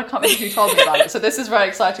do, but I can't remember who told me about it. So this is very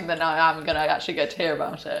exciting that now I'm gonna actually get to hear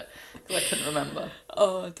about it, because I couldn't remember.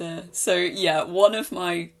 Oh dear. So yeah, one of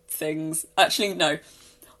my things, actually no,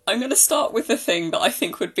 I'm going to start with the thing that I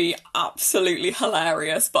think would be absolutely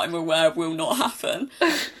hilarious, but I'm aware will not happen.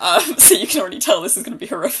 So you can already tell this is going to be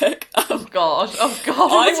horrific. Oh God.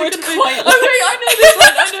 I would quite like... Oh wait, I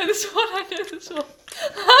know this one.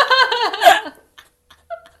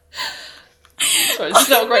 Sorry, this is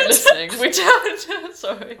not great listening. We don't...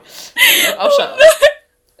 Sorry. I'll shut up.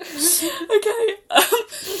 Okay.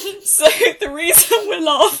 So the reason we're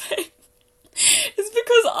laughing is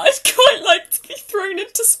because I'd quite like to be thrown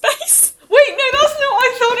into space. Wait, no, that's not what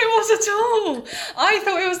I thought it was at all. I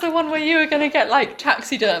thought it was the one where you were going to get, like,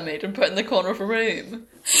 taxidermied and put in the corner of a room. And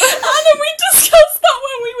then we discussed that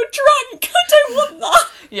when we were drunk. I don't want that.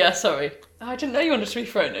 Yeah, sorry. I didn't know you wanted to be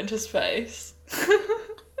thrown into space.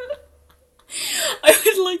 I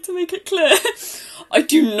would like to make it clear, I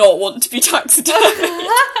do not want to be taxidermied.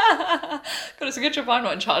 God, it's a good job I'm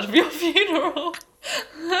not in charge of your funeral.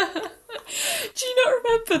 Do you not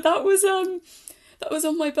remember that was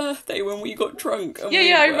on my birthday when we got drunk? And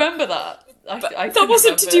I remember that. That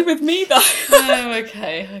wasn't to do with me though. Oh,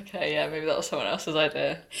 okay, yeah, maybe that was someone else's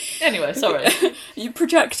idea. Anyway, sorry. Are you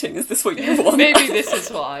projecting? Is this what you want? Maybe this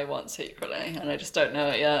is what I want secretly, and I just don't know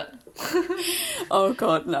it yet. Oh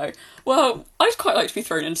God, no. Well, I'd quite like to be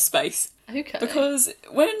thrown into space. Okay. Because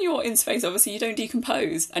when you're in space, obviously you don't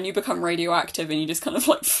decompose and you become radioactive and you just kind of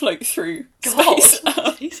like float through space.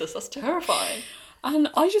 Jesus, that's terrifying. And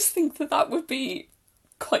I just think that would be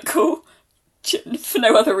quite cool. For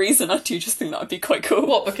no other reason, I do just think that would be quite cool.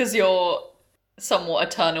 What, because you're somewhat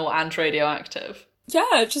eternal and radioactive?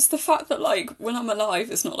 Yeah, just the fact that, like, when I'm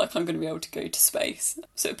alive, it's not like I'm going to be able to go to space.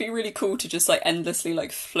 So it'd be really cool to just, like, endlessly,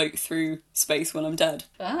 like, float through space when I'm dead.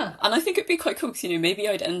 Ah. And I think it'd be quite cool, because, maybe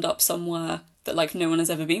I'd end up somewhere that, like, no one has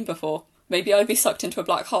ever been before. Maybe I'd be sucked into a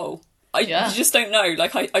black hole. You just don't know.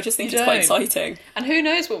 Like, I just think it's quite exciting. And who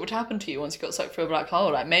knows what would happen to you once you got sucked through a black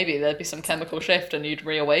hole? Like, maybe there'd be some chemical shift and you'd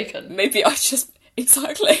reawaken. Maybe I just...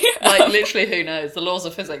 Exactly. Like, literally, who knows? The laws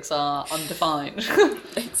of physics are undefined.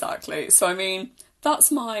 Exactly. So, I mean...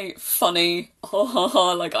 That's my funny,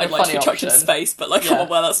 like, I'd like to be chucked into space, but, like, I'm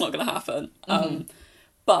aware that's not going to happen. Mm-hmm.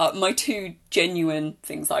 But my two genuine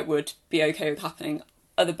things I would be okay with happening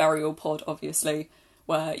are the burial pod, obviously,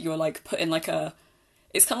 where you're, like, put in, like,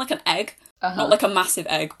 it's kind of like an egg. Not, like, a massive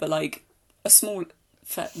egg, but, like, a small...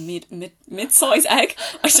 mid-size egg.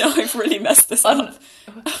 I know I've really messed this up.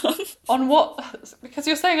 On what? Because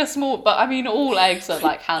you're saying a small, but I mean all eggs are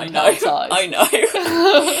like handheld size. I know.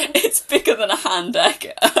 It's bigger than a hand egg.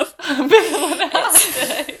 Bigger than a hand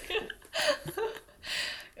egg.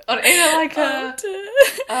 In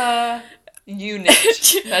a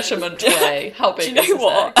unit measurement way. How big is this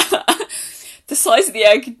egg? The size of the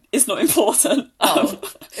egg is not important.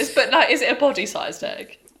 Is it a body-sized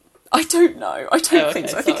egg? I don't know. I don't think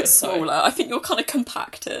so. I think it's smaller. I think you're kind of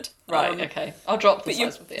compacted. Right, okay. I'll drop the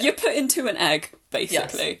size of the egg. You're put into an egg,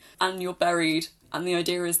 basically, and you're buried. And the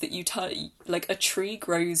idea is that like a tree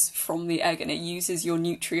grows from the egg and it uses your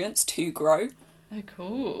nutrients to grow. Oh,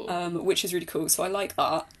 cool. Which is really cool. So I like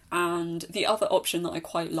that. And the other option that I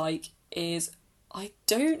quite like is, I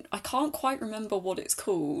can't quite remember what it's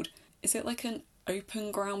called. Is it like an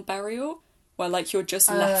open ground burial? Where, like, you're just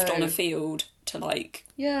left on a field to, like...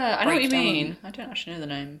 Yeah, I know what you mean. I don't actually know the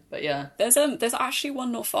name, but yeah. There's actually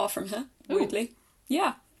one not far from here, weirdly. Ooh.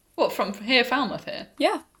 Yeah. What, from here, Falmouth here?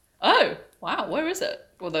 Yeah. Oh, wow, where is it?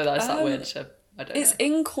 Although that's that weird, so I don't know. It's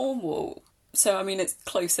in Cornwall. So, I mean, it's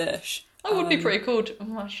close-ish. That would be pretty cool.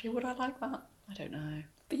 Actually, would I like that? I don't know.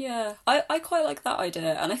 But yeah, I quite like that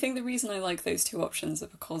idea. And I think the reason I like those two options are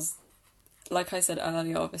because, like I said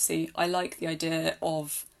earlier, obviously, I like the idea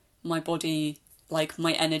of my body, like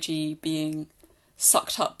my energy being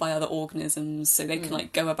sucked up by other organisms so they can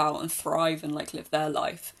like go about and thrive and like live their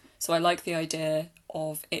life. So I like the idea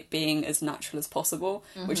of it being as natural as possible,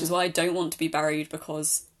 which is why I don't want to be buried,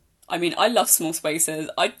 because I mean, I love small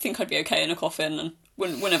spaces. I think I'd be okay in a coffin and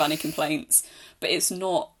wouldn't have any complaints, but it's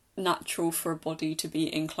not natural for a body to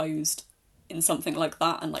be enclosed in something like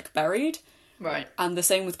that and like buried. Right. And the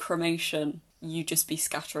same with cremation. You just be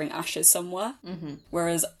scattering ashes somewhere.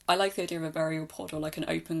 Whereas I like the idea of a burial pod or like an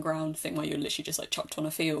open ground thing where you're literally just like chucked on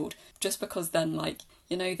a field, just because then like,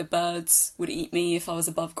 you know, the birds would eat me if I was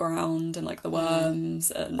above ground, and like the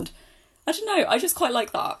worms, and I don't know, I just quite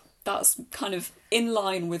like that. That's kind of in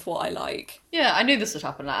line with what I like. Yeah, I knew this would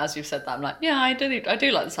happen. Like, as you said that, I'm like, yeah, I do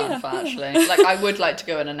like the sound of that, actually. Like, I would like to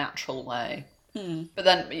go in a natural way. But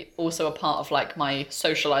then also a part of like my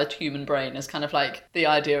socialised human brain is kind of like the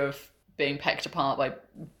idea of being pecked apart by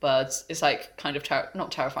birds is like kind of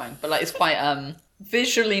not terrifying, but like it's quite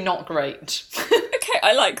visually not great. Okay,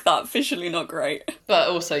 I like that. Visually not great. But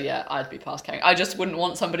also, yeah, I'd be past caring. I just wouldn't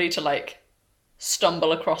want somebody to like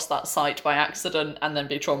stumble across that site by accident and then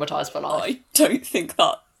be traumatised for life. I don't think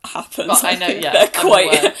that happens. But I know, think yeah, they're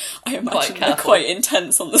quite. aware, I imagine they're quite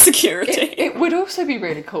intense on the security. It would also be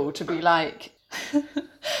really cool to be like.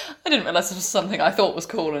 I didn't realise this was something I thought was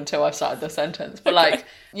cool until I started the sentence. But like,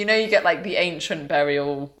 you know, you get like the ancient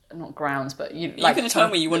burial, not grounds, but you like. You're going to tell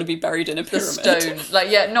me you want to be buried in a pyramid? The stone, like,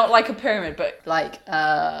 yeah, not like a pyramid, but like,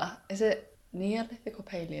 is it Neolithic or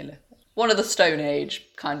Paleolithic? One of the Stone Age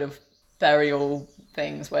kind of burial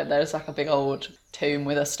things where there's like a big old tomb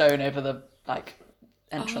with a stone over the like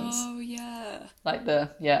entrance. Oh yeah. Like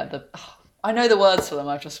I know the words for them,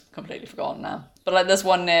 I've just completely forgotten now. But like there's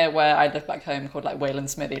one near where I live back home called like Wayland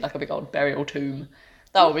Smithy, like a big old burial tomb.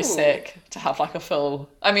 That would be sick to have like a full...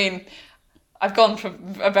 I mean, I've gone for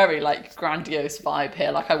a very like grandiose vibe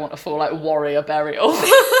here, like I want a full like warrior burial.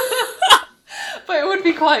 But it would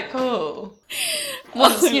be quite cool.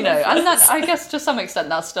 Once, you know, and that, I guess to some extent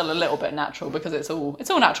that's still a little bit natural because it's all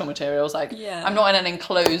natural materials. Like, yeah. I'm not in an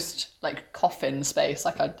enclosed like coffin space.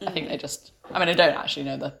 Like I think they just... I mean, I don't actually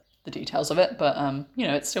know the details of it, but you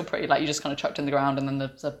know, it's still pretty like you just kind of chucked in the ground and then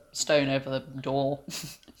there's a stone over the door.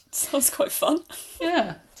 Sounds quite fun.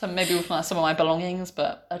 Yeah, so maybe with some of my belongings,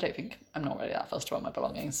 but I don't think I'm not really that fussed about my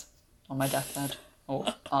belongings on my deathbed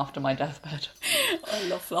or after my deathbed. I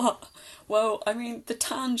love that. Well, I mean, the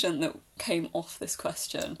tangent that came off this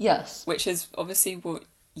question, yes, which is obviously what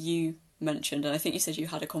you mentioned, and I think you said you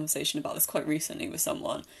had a conversation about this quite recently with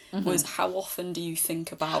someone, was how often do you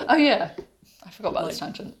think about... Oh yeah, I forgot about this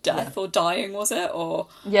tangent. Death or dying, was it? Or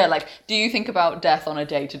yeah, like, do you think about death on a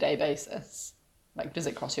day-to-day basis? Like, does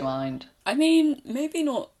it cross your mind? I mean, maybe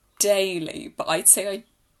not daily, but I'd say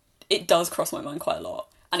it does cross my mind quite a lot.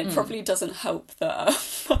 And it probably doesn't help that,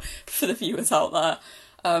 for the viewers out there,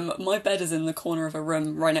 my bed is in the corner of a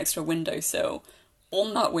room right next to a windowsill.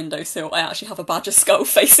 On that windowsill, I actually have a badger skull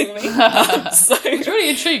facing me. So I was really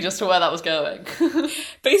intrigued as to where that was going.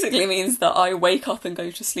 basically means that I wake up and go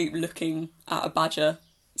to sleep looking at a badger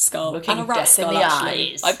skull. Looking and a rat death skull, in the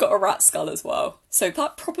actually. eyes. I've got a rat skull as well. So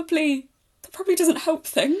that probably doesn't help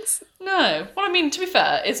things. No. Well, I mean, to be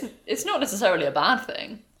fair, it's not necessarily a bad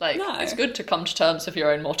thing. Like, No. It's good to come to terms with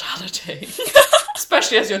your own mortality.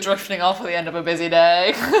 Especially as you're drifting off at the end of a busy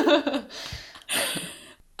day.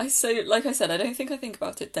 Like I said, I don't think I think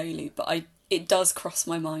about it daily, but it does cross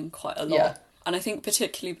my mind quite a lot. Yeah. And I think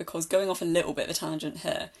particularly because, going off a little bit of a tangent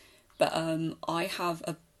here, but I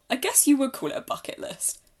have I guess you would call it a bucket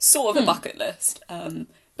list. Sort of a bucket list.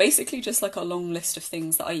 Basically just like a long list of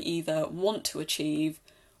things that I either want to achieve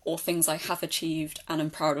or things I have achieved and am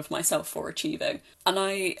proud of myself for achieving. And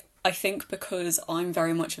I think because I'm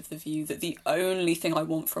very much of the view that the only thing I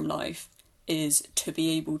want from life is to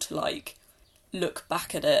be able to like look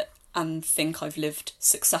back at it and think I've lived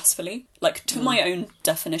successfully, like to my own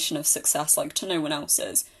definition of success, like to no one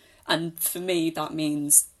else's. And for me that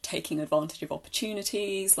means taking advantage of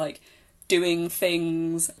opportunities, like doing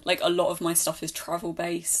things, like a lot of my stuff is travel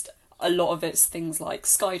based. A lot of it's things like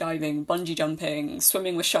skydiving, bungee jumping,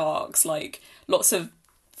 swimming with sharks, like lots of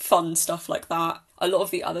fun stuff like that. A lot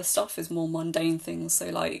of the other stuff is more mundane things, so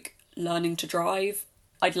like learning to drive.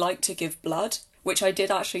 I'd like to give blood, which I did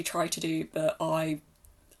actually try to do, but I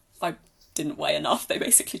didn't weigh enough. They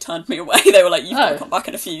basically turned me away. They were like, you've got to come back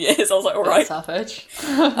in a few years. I was like, all right. Savage.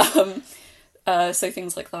 So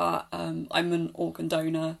things like that. I'm an organ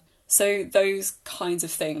donor, So those kinds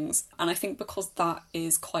of things. And I think because that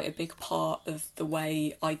is quite a big part of the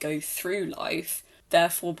way I go through life,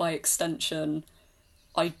 therefore by extension,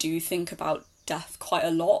 I do think about death quite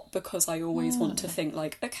a lot, because I always want to think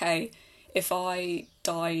like, okay, if I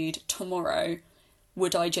died tomorrow,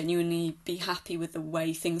 would I genuinely be happy with the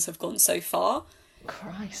way things have gone so far?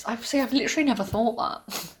 Christ, I've literally never thought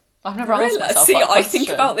that. I've never asked myself See, that I think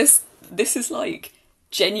question. about this. This is like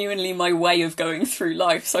genuinely my way of going through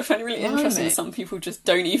life. So I find it really interesting. Some people just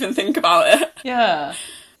don't even think about it. Yeah,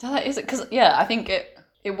 that is it. Because I think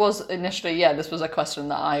it was initially, this was a question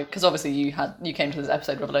that because obviously you came to this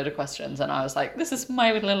episode with a load of questions, and I was like, this is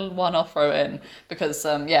my little one-off throw in, because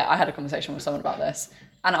I had a conversation with someone about this,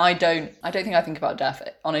 and I don't think I think about death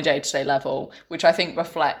on a day-to-day level, which I think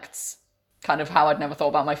reflects kind of how I'd never thought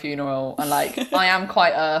about my funeral, and like I am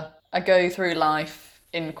quite I go through life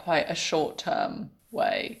in quite a short-term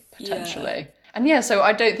way potentially, and so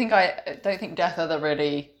I don't think death ever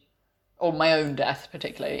really, or my own death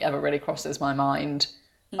particularly, ever really crosses my mind.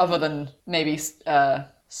 Other than maybe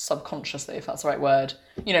subconsciously, if that's the right word.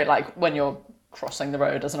 You know, like when you're crossing the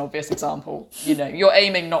road, as an obvious example, you know, you're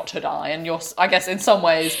aiming not to die, and I guess in some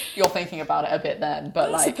ways you're thinking about it a bit then.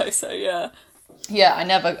 But I suppose so, yeah. Yeah, I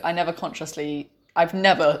never consciously, I've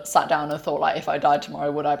never sat down and thought like, if I died tomorrow,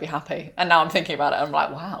 would I be happy? And now I'm thinking about it, I'm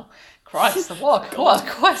like, wow, Christ, what a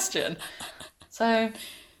question. So,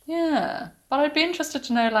 yeah. But I'd be interested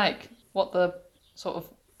to know like what the sort of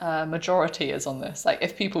majority is on this, like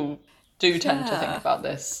if people do tend to think about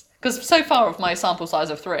this, because so far of my sample size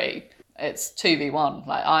of 3, it's 2v1.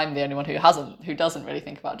 Like I'm the only one who doesn't really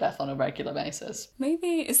think about death on a regular basis.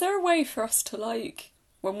 Maybe is there a way for us to like,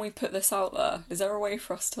 when we put this out there, is there a way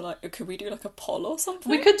for us to like, could we do like a poll or something?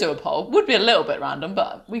 We could do a poll. Would be a little bit random,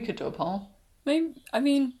 but we could do a poll. Maybe, I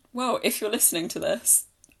mean, well, if you're listening to this,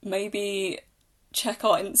 maybe check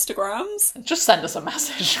our Instagrams. Just send us a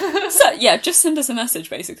message. Just send us a message,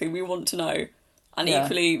 basically. We want to know. And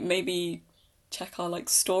equally, maybe check our, like,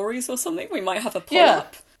 stories or something. We might have a poll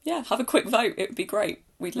up. Yeah, have a quick vote. It would be great.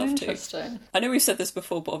 We'd love to. Interesting. I know we've said this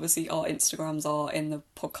before, but obviously our Instagrams are in the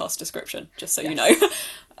podcast description, just so you know.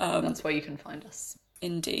 That's where you can find us.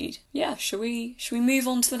 Indeed. Yeah, shall we move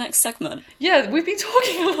on to the next segment? Yeah, we've been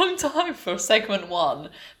talking a long time for segment 1.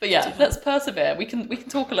 But let's persevere. We can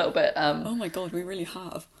talk a little bit. Oh my god, we really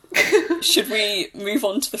have. Should we move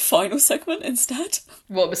on to the final segment instead?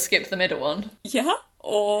 What, we skip the middle one? Yeah?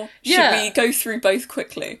 Or should we go through both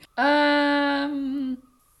quickly?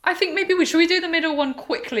 I think maybe should we do the middle one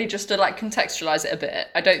quickly just to like contextualise it a bit?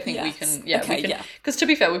 I don't think we can. Because to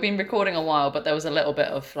be fair, we've been recording a while, but there was a little bit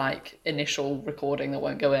of like initial recording that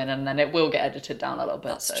won't go in, and then it will get edited down a little bit.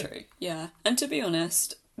 That's true. Yeah, and to be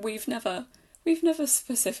honest, we've never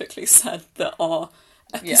specifically said that our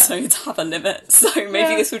episodes have a limit, so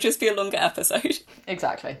maybe this will just be a longer episode.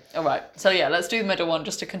 Exactly. All right. So let's do the middle one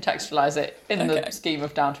just to contextualise it in the scheme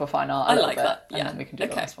of Down to a Fine Art. I like that. And then we can do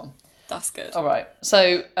the last one. That's good. All right.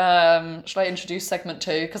 So, should I introduce segment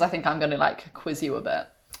 2? Because I think I'm going to like quiz you a bit.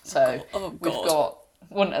 So we've got.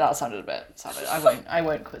 Well, that sounded a bit savage. I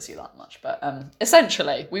won't quiz you that much. But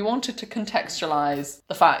essentially, we wanted to contextualise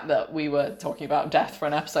the fact that we were talking about death for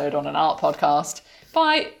an episode on an art podcast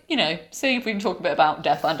by, seeing if we can talk a bit about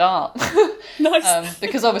death and art. Nice.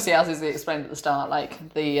 Because obviously, as Izzy explained at the start,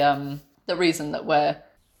 like the reason that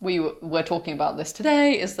we're talking about this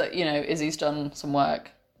today is that Izzy's done some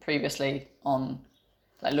work previously on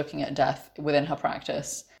like looking at death within her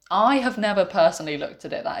practice. I have never personally looked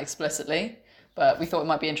at it that explicitly, but we thought it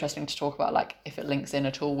might be interesting to talk about like if it links in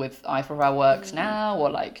at all with either of our works now or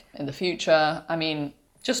like in the future. I mean,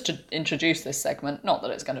 just to introduce this segment, not that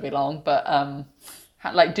it's going to be long, but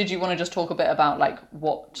did you want to just talk a bit about like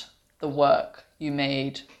what the work you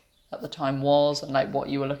made at the time was and like what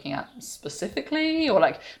you were looking at specifically, or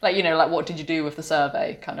like what did you do with the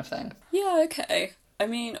survey kind of thing? Yeah, okay. I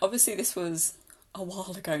mean, obviously this was a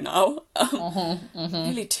while ago now.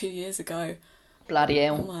 Nearly 2 years ago. Bloody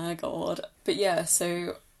hell. Oh my god. But yeah,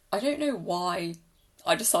 so I don't know why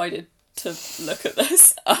I decided to look at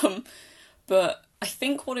this. But I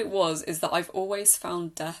think what it was is that I've always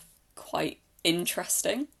found death quite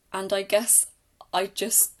interesting. And I guess I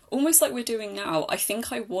just, almost like we're doing now, I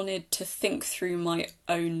think I wanted to think through my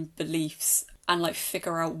own beliefs and like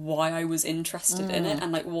figure out why I was interested in it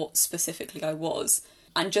and like what specifically I was.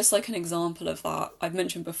 And just like an example of that, I've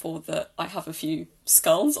mentioned before that I have a few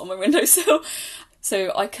skulls on my windowsill.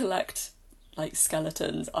 So I collect like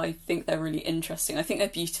skeletons. I think they're really interesting. I think they're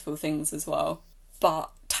beautiful things as well.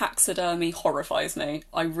 But taxidermy horrifies me.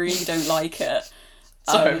 I really don't like it.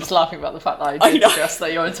 Sorry, I'm just laughing about the fact that I did suggest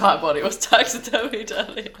that your entire body was taxidermied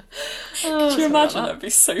earlier. Could you imagine? That'd be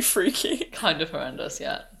so freaky. Kind of horrendous,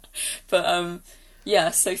 yeah. But yeah,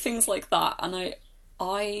 so things like that, and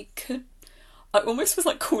I almost was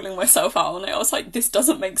like calling myself out on it. I was like, this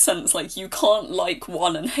doesn't make sense. Like, you can't like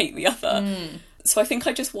one and hate the other. So I think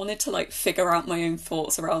I just wanted to like figure out my own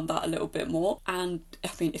thoughts around that a little bit more. And I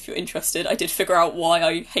mean, if you're interested, I did figure out why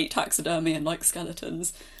I hate taxidermy and like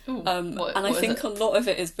skeletons. Ooh, and I think a lot of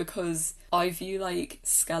it is because I view like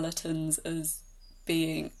skeletons as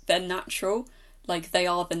being, they're natural. Like, they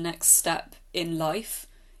are the next step in life.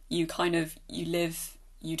 You live,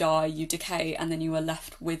 you die, you decay, and then you are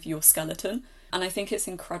left with your skeleton. And I think it's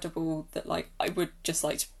incredible that, like, I would just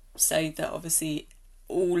like to say that obviously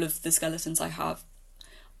all of the skeletons I have,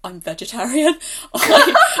 I'm vegetarian.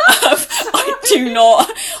 I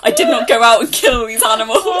did not go out and kill these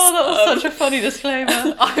animals. Oh, that was such a funny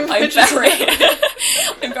disclaimer. I'm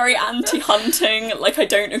very anti-hunting. Like, I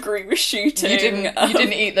don't agree with shooting. You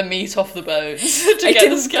didn't eat the meat off the bones to get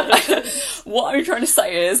the skeleton. What I'm trying to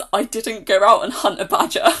say is, I didn't go out and hunt a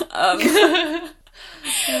badger.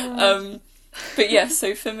 But yeah,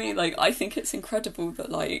 so for me, like, I think it's incredible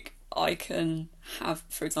that, like, I can have,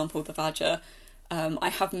 for example, the badger. I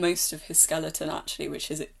have most of his skeleton, actually,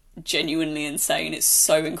 which is genuinely insane. It's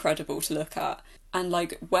so incredible to look at. And,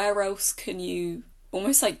 like, where else can you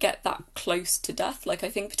almost, like, get that close to death? Like, I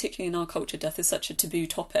think particularly in our culture, death is such a taboo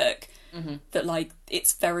topic that, like,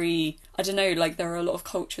 it's very... I don't know, like, there are a lot of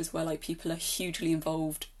cultures where, like, people are hugely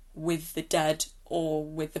involved with the dead or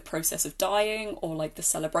with the process of dying or, like, the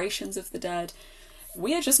celebrations of the dead.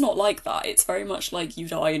 We are just not like that. It's very much like you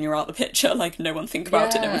die and you're out the picture. Like, no one think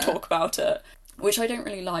about it, no one talk about it. Which I don't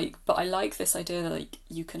really like, but I like this idea that, like,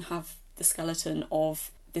 you can have the skeleton of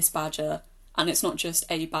this badger, and it's not just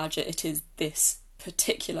a badger, it is this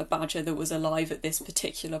particular badger that was alive at this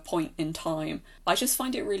particular point in time. I just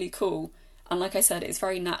find it really cool. And like I said, it's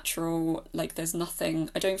very natural, like, there's nothing...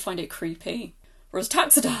 I don't find it creepy. Whereas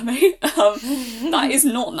taxidermy, that is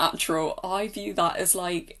not natural. I view that as,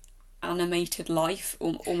 like, animated life,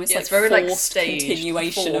 almost like it's very forced like staged,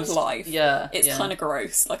 continuation of life. Yeah, it's kind of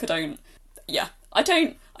gross. Like, I don't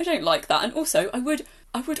like that. And also, I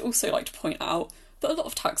would also like to point out that a lot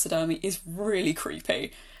of taxidermy is really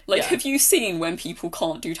creepy. Like, have you seen when people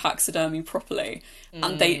can't do taxidermy properly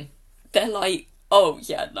and they're like, oh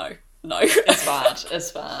yeah, no, it's bad,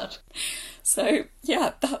 it's bad. So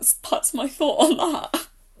yeah, that's my thought on that.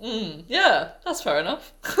 Yeah, that's fair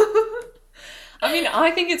enough. I mean, I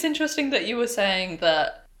think it's interesting that you were saying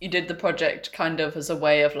that you did the project kind of as a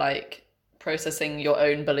way of, like, processing your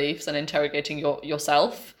own beliefs and interrogating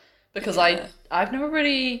yourself, because I've never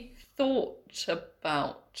really thought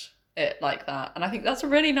about it like that, and I think that's a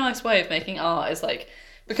really nice way of making art, is like,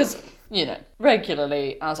 because, you know,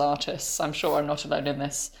 regularly as artists, I'm sure I'm not alone in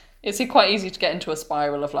this, it's quite easy to get into a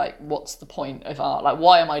spiral of, like, what's the point of art, like,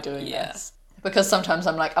 why am I doing this? Because sometimes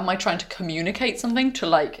I'm like, am I trying to communicate something to,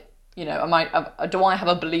 like, you know, do I have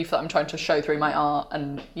a belief that I'm trying to show through my art?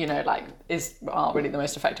 And, you know, like, is art really the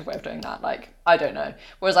most effective way of doing that? Like, I don't know.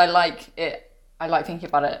 Whereas I like thinking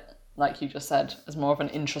about it, like you just said, as more of an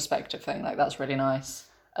introspective thing. Like, that's really nice.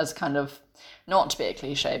 As kind of, not to be a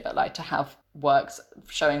cliche, but, like, to have works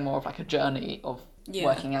showing more of, like, a journey of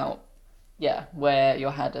working out, where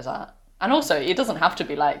your head is at. And also, it doesn't have to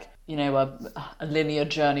be, like, you know, a linear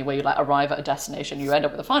journey where you, like, arrive at a destination, you end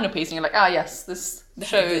up with a final piece, and you're like, yes, this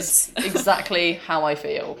shows exactly how I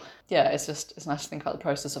feel. Yeah, it's nice to think about the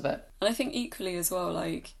process of it. And I think equally as well,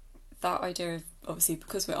 like, that idea of, obviously,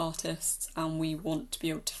 because we're artists and we want to be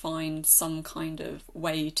able to find some kind of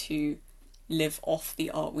way to live off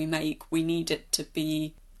the art we make, we need it to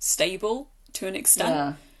be stable to an extent.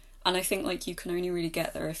 Yeah. And I think, like, you can only really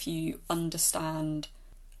get there if you understand,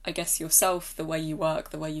 I guess, yourself, the way you work,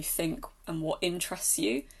 the way you think, and what interests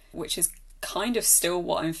you, which is kind of still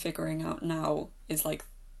what I'm figuring out now, is, like,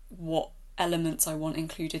 what elements I want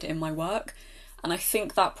included in my work. And I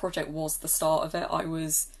think that project was the start of it. I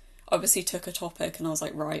obviously took a topic and I was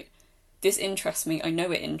like, right, this interests me, I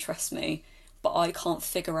know it interests me, but I can't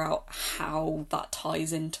figure out how that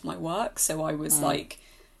ties into my work. So I was like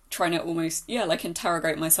trying to almost, like,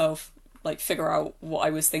 interrogate myself, like, figure out what I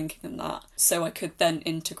was thinking in that, so I could then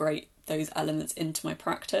integrate those elements into my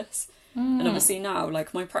practice. And obviously now,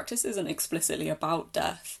 like, my practice isn't explicitly about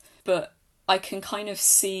death, but I can kind of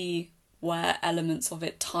see where elements of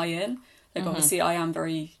it tie in. Like, obviously I am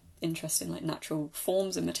very interested in, like, natural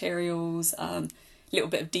forms and materials, little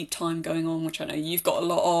bit of deep time going on, which I know you've got a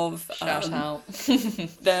lot of. Shout out. Do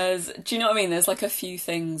you know what I mean? There's, like, a few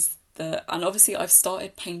things that, and obviously I've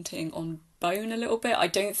started painting on bone a little bit. I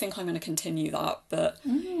don't think I'm going to continue that, but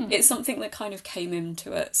it's something that kind of came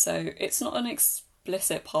into it. So it's not an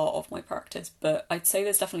explicit part of my practice, but I'd say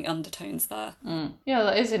there's definitely undertones there. Yeah,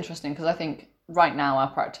 that is interesting, because I think right now our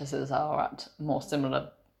practices are at more similar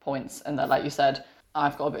points, and that, like you said,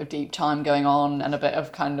 I've got a bit of deep time going on and a bit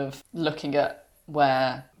of kind of looking at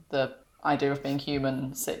where the idea of being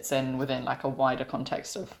human sits in within like a wider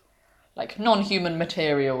context of like non-human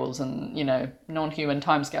materials and, you know, non-human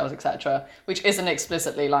timescales, etc., which isn't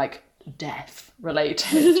explicitly like death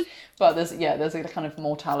related, but there's a kind of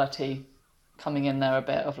mortality coming in there a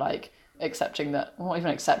bit of like accepting that, well, not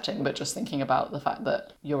even accepting, but just thinking about the fact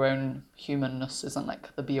that your own humanness isn't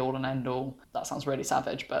like the be all and end all. That sounds really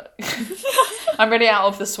savage, but I'm really out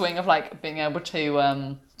of the swing of like being able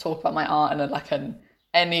to talk about my art in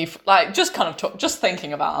just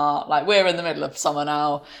thinking about art. Like, we're in the middle of summer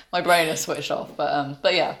now, my brain is switched off,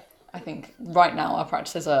 but yeah, I think right now our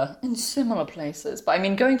practices are in similar places. But I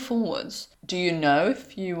mean, going forwards, do you know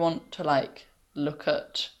if you want to like look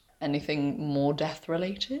at anything more death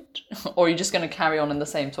related, or are you just going to carry on in the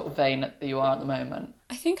same sort of vein that you are at the moment?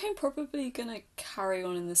 I think I'm probably going to carry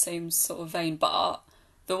on in the same sort of vein, but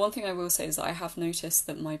the one thing I will say is that I have noticed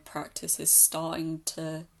that my practice is starting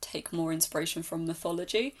to take more inspiration from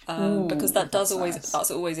mythology, because that's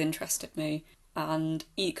always interested me, and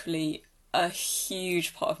equally a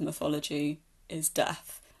huge part of mythology is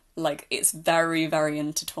death. Like, it's very, very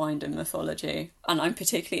intertwined in mythology, and I'm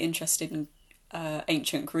particularly interested in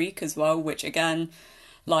ancient Greek as well, which again,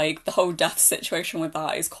 like, the whole death situation with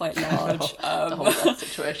that is quite large. The whole death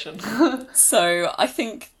situation. So I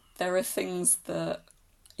think there are things that,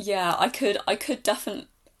 yeah, I could definitely,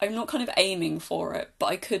 I'm not kind of aiming for it,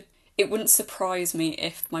 but it wouldn't surprise me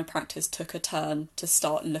if my practice took a turn to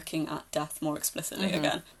start looking at death more explicitly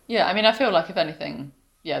again. Yeah, I mean, I feel like, if anything,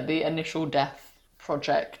 yeah, the initial death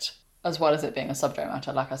project, as well as it being a subject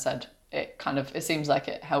matter, like I said, it seems like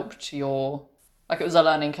it helped your, like, it was a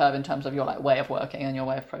learning curve in terms of your like way of working and your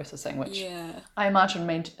way of processing, which I imagine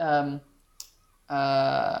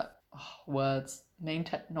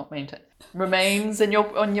remains in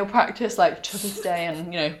your practice, like, to this day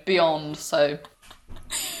and, you know, beyond. So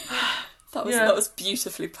that was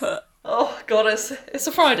beautifully put. Oh god, it's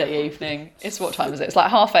a Friday evening. It's, what time is it? It's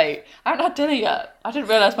like 8:30. I haven't had dinner yet. I didn't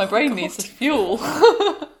realise my brain needs this fuel.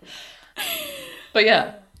 But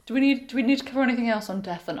yeah, do we need to cover anything else on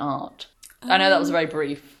death and art? I know that was very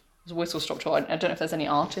brief. It was a whistle-stop tour. I don't know if there's any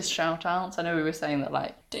artist shout-outs. I know we were saying that,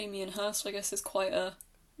 like, Damien Hirst, I guess, is quite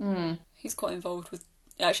he's quite involved with...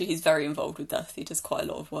 Actually, he's very involved with death. He does quite a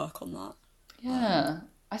lot of work on that. Yeah.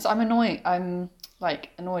 I'm annoyed. I'm, like,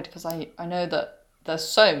 annoyed because I know that there's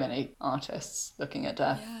so many artists looking at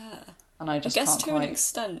death. Yeah. And I guess to an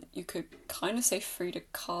extent, you could kind of say Frida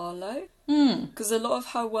Kahlo. Because a lot of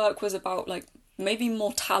her work was about, like, maybe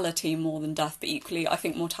mortality more than death, but equally, I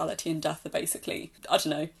think mortality and death are basically, I don't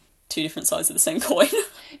know, two different sides of the same coin.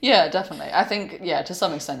 Yeah, definitely. I think, yeah, to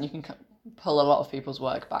some extent, you can pull a lot of people's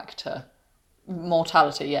work back to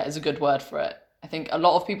mortality. Yeah, is a good word for it. I think a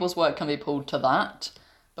lot of people's work can be pulled to that,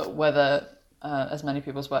 but whether as many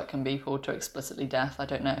people's work can be pulled to explicitly death, I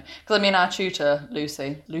don't know. Because, I mean, our tutor,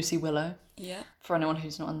 Lucy Willow, yeah, for anyone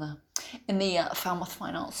who's not in the Falmouth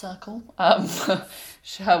Fine Arts Circle,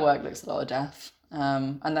 her work looks a lot of death.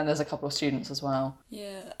 And then there's a couple of students as well.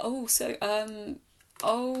 Yeah. Oh, so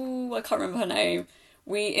I can't remember her name.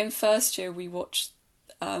 In first year we watched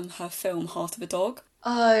her film Heart of a Dog.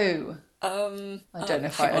 Oh. I don't know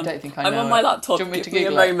if I don't think I know. I'm on my laptop. Do you want me to Give me a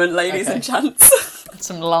Google it? moment, ladies Okay. and gents.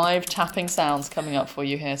 Some live tapping sounds coming up for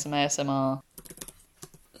you here, some ASMR.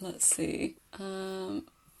 Let's see.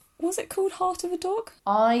 Was it called Heart of a Dog?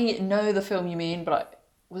 I know the film you mean, but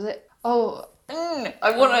was it? Oh,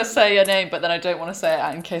 I want to say your name, but then I don't want to say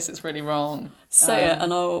it in case it's really wrong. Say it,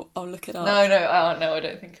 and I'll look it up. No, I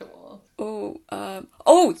don't think it was.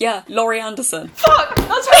 Oh, yeah, Laurie Anderson. Fuck!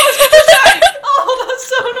 That's what I was going to say! Oh, that's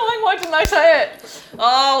so annoying. Why didn't I say it?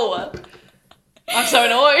 Oh, I'm so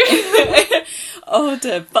annoyed. Oh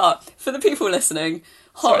dear. But for the people listening,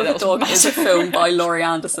 Heart of a Dog is a film by Laurie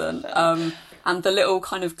Anderson. And the little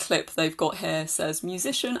kind of clip they've got here says,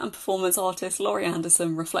 musician and performance artist Laurie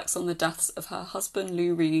Anderson reflects on the deaths of her husband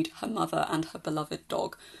Lou Reed, her mother, and her beloved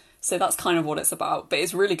dog. So that's kind of what it's about, but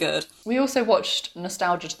it's really good. We also watched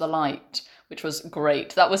Nostalgia to the Light, which was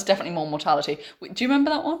great. That was definitely more mortality. Do you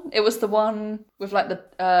remember that one? It was the one with like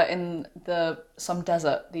some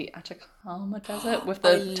desert, the Atacama Desert, with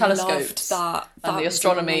the telescopes that and the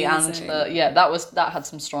astronomy and that had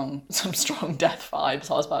some strong death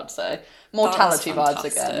vibes. I was about to say mortality vibes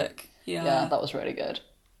again. Yeah, that was really good.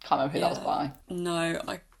 Can't remember who that was by. No,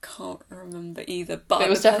 can't remember either. But it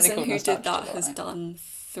was the definitely person called who did Nostalgia that has July. done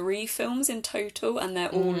 3 films in total, and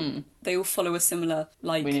they all follow a similar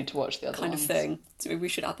We need to watch the other kind ones. of thing. So we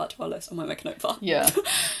should add that to our list. I might make a note of that. Yeah,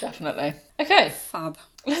 definitely. Okay, Fab.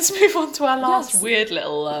 let's move on to our last Yes. weird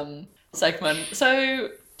little segment. So,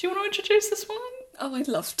 do you want to introduce this one? Oh, I'd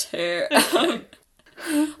love to.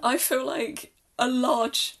 I feel like a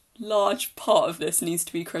large part of this needs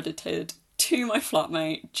to be credited to my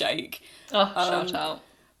flatmate, Jake. Oh, shout out.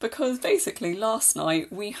 Because basically last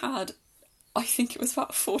night we had, I think it was about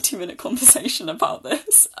a 40-minute conversation about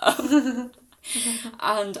this.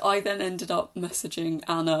 And I then ended up messaging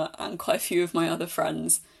Anna and quite a few of my other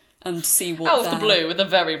friends and see what Out of the blue with a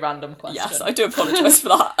very random question. Yes, I do apologise for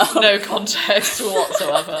that. No context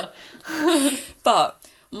whatsoever. But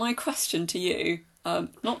my question to you,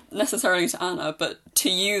 not necessarily to Anna, but to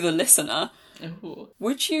you, the listener, Ooh.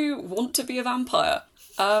 would you want to be a vampire?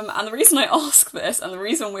 And the reason I ask this, and the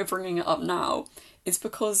reason we're bringing it up now, is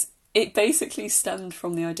because it basically stemmed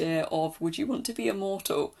from the idea of, would you want to be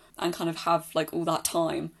immortal and kind of have like all that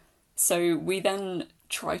time? So we then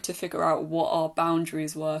tried to figure out what our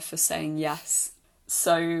boundaries were for saying yes.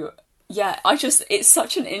 So yeah, it's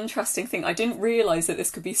such an interesting thing. I didn't realise that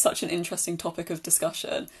this could be such an interesting topic of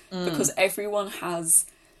discussion because everyone has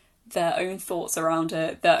their own thoughts around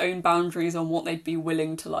it, their own boundaries on what they'd be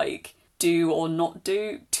willing to like do or not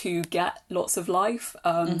do to get lots of life.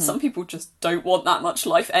 Some people just don't want that much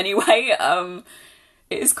life anyway.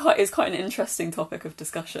 It's quite an interesting topic of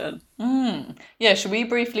discussion. Yeah, should we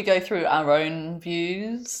briefly go through our own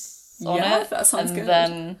views on Yeah, it? that sounds good.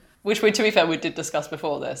 Then, which we, to be fair, we did discuss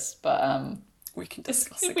before this, but We can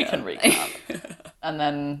discuss again. we can recap. And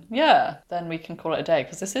then, then we can call it a day,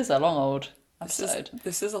 because this is a long old episode.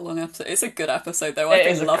 This is a long episode. It's a good episode though. I've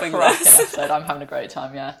been loving cracking this. episode. I'm having a great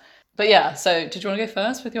time, yeah. But yeah, so did you want to go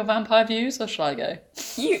first with your vampire views, or shall I go?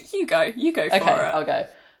 You go for Okay, it. I'll go.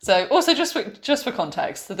 So also just for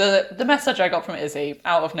context, the message I got from Izzy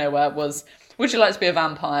out of nowhere was, would you like to be a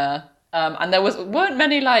vampire? And there weren't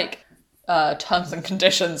many like terms and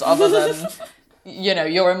conditions other than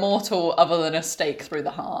you're immortal other than a stake through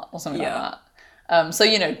the heart or something like that. So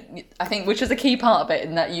I think, which is a key part of it,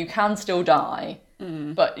 in that you can still die,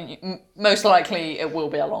 but most likely it will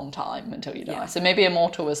be a long time until you die. Yeah. So maybe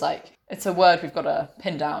immortal is like, it's a word we've got to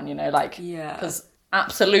pin down, because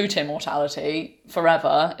absolute immortality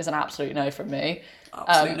forever is an absolute no from me.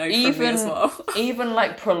 Absolute no from me as well. Even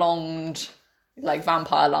like prolonged like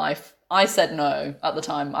vampire life, I said no at the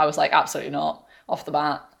time. I was like, absolutely not, off the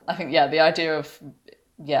bat. I think the idea of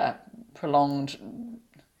prolonged,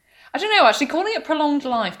 I don't know, actually calling it prolonged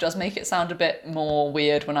life does make it sound a bit more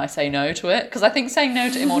weird when I say no to it, because I think saying no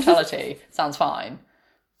to immortality sounds fine.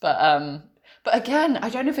 But again, I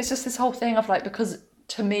don't know if it's just this whole thing of like, because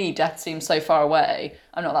to me death seems so far away,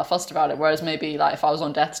 I'm not that fussed about it, whereas maybe like if I was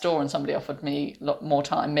on death's door and somebody offered me a lot more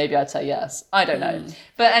time, maybe I'd say yes. I don't know.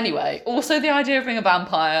 But anyway, also the idea of being a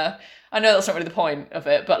vampire, I know that's not really the point of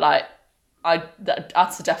it, but like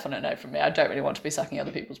that's a definite no from me. I don't really want to be sucking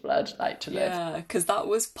other people's blood to live. Yeah, because that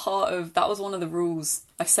was one of the rules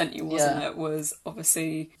I sent you, wasn't it? Was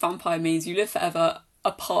obviously vampire means you live forever,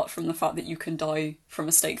 apart from the fact that you can die from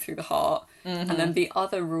a stake through the heart. And then the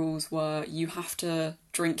other rules were you have to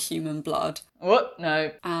drink human blood. What? No.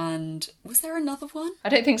 And was there another one? I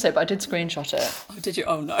don't think so, but I did screenshot it. Oh, did you?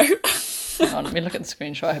 Oh no. Hang on, let me look at the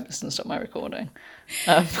screenshot. I hope this doesn't stop my recording.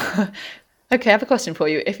 Okay, I have a question for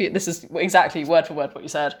you. This is exactly word for word what you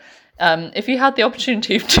said. If you had the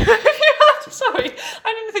opportunity sorry,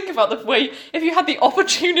 I didn't think about the way, if you had the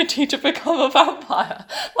opportunity to become a vampire,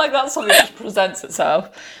 like that's something that just presents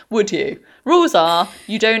itself, would you? Rules are,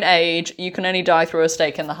 you don't age, you can only die through a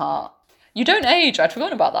stake in the heart. You don't age, I'd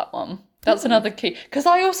forgotten about that one. That's another key. Because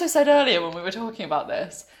I also said earlier when we were talking about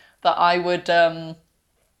this, that I would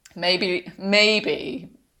maybe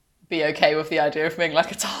be okay with the idea of being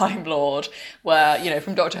like a Time Lord, where,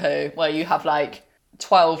 from Doctor Who, where you have like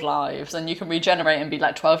 12 lives and you can regenerate and be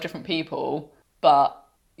like 12 different people, but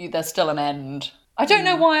there's still an end. I don't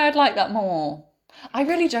know why I'd like that more. I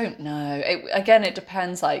really don't know. It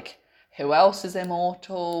depends, like, who else is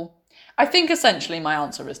immortal. I think essentially my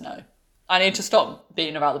answer is no. I need to stop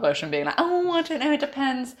beating about the bush and being like, oh, I don't know, it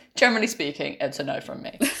depends. Generally speaking, it's a no from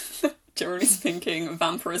me. Generally speaking,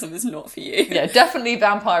 vampirism is not for you. Yeah, definitely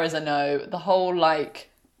vampire is a no. The whole, like,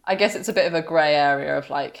 I guess it's a bit of a grey area of,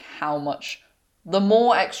 like, how much... The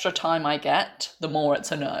more extra time I get, the more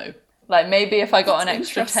it's a no. Like, maybe if I got an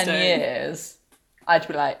extra 10 years, I'd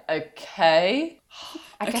be like, okay.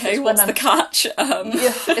 What's the catch?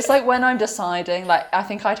 Yeah, it's like when I'm deciding, like, I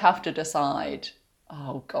think I'd have to decide.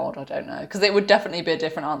 Oh God, I don't know. Because it would definitely be a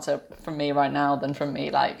different answer from me right now than from me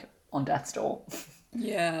like on death's door.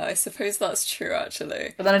 Yeah, I suppose that's true,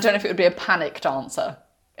 actually. But then I don't know if it would be a panicked answer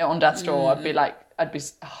on death's door. I'd be,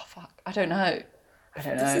 oh fuck, I don't know. I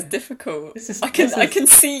don't know. This is difficult. This I can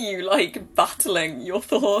see you like battling your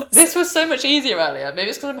thoughts. This was so much easier earlier. Maybe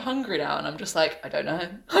it's because I'm hungry now and I'm just like, I don't know.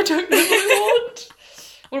 I don't know what I want.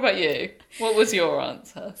 What about you? What was your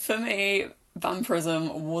answer? For me,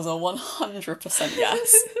 vampirism was a 100%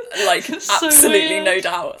 yes. Like, So absolutely weird. no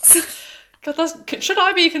doubts. God, should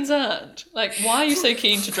I be concerned? Like, why are you so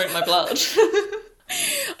keen to drink my blood?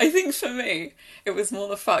 I think for me, it was more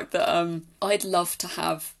the fact that I'd love to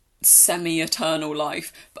have semi-eternal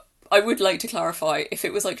life. But I would like to clarify, if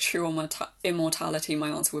it was like true immortality, my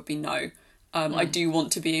answer would be no. I do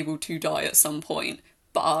want to be able to die at some point,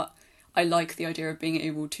 but I like the idea of being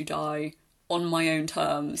able to die on my own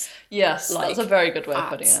terms. Yes, that's a very good way of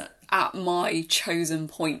putting it. At my chosen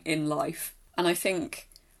point in life. And I think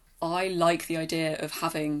I like the idea of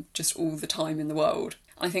having just all the time in the world.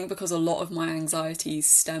 I think because a lot of my anxieties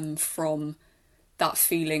stem from that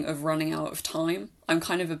feeling of running out of time. I'm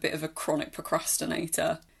kind of a bit of a chronic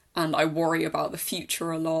procrastinator, and I worry about the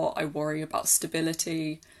future a lot. I worry about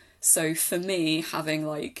stability. So for me, having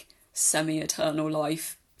like semi-eternal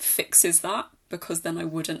life fixes that, because then I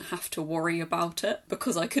wouldn't have to worry about it,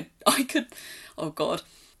 because I could oh God,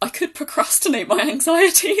 I could procrastinate my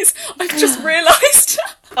anxieties. I've just realised.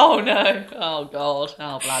 Oh no. Oh God.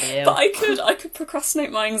 Oh bloody hell. But I could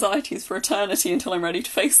procrastinate my anxieties for eternity until I'm ready to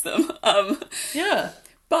face them. Yeah.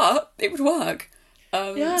 But it would work.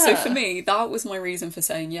 Yeah. So for me, that was my reason for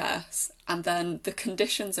saying yes. And then the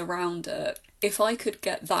conditions around it, if I could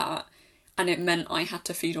get that, and it meant I had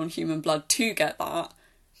to feed on human blood to get that,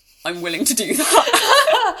 I'm willing to do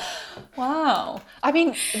that. Wow. I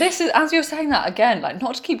mean, this is, as you're saying that again, like,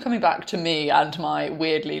 not to keep coming back to me and my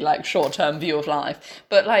weirdly, like, short-term view of life,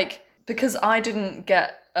 but, like, because I didn't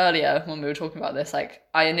get earlier when we were talking about this, like,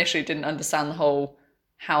 I initially didn't understand the whole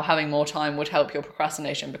how having more time would help your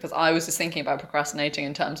procrastination, because I was just thinking about procrastinating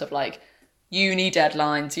in terms of, like, uni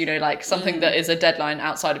deadlines, you know, like something that is a deadline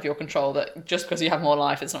outside of your control, that just because you have more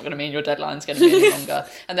life, it's not going to mean your deadline's going to be any longer.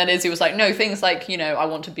 And then Izzy was like, no, things like, you know, I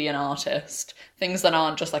want to be an artist, things that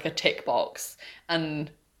aren't just like a tick box.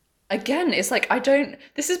 And again, it's like,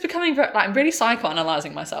 this is becoming very, like, I'm really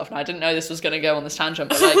psychoanalyzing myself, and I didn't know this was going to go on this tangent,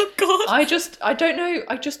 but like, God. I just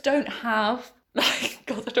don't have, like,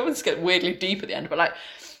 God, I don't want to get weirdly deep at the end, but like,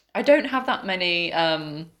 I don't have that many,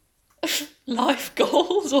 life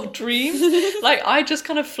goals or dreams. Like, I just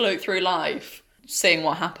kind of float through life seeing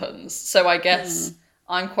what happens. So I guess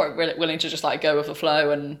I'm quite willing to just like go with the flow,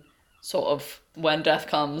 and sort of when death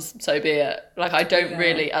comes, so be it. Like, I don't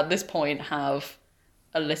really at this point have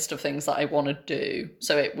a list of things that I want to do,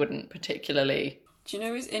 so it wouldn't particularly Do you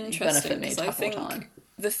know it's interesting? benefit me Because to I have more think time.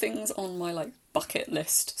 the things on my like bucket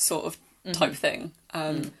list sort of type thing,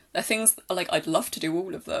 they're things like I'd love to do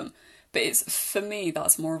all of them. But it's, for me,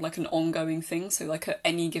 that's more of like an ongoing thing. So like at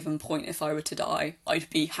any given point, if I were to die, I'd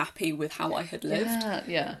be happy with how I had lived.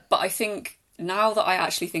 Yeah. But I think now that I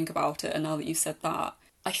actually think about it, and now that you said that,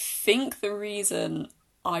 I think the reason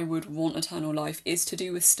I would want eternal life is to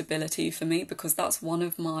do with stability for me, because that's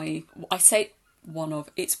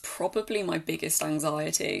it's probably my biggest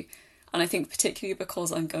anxiety. And I think particularly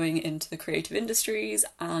because I'm going into the creative industries,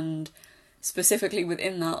 and specifically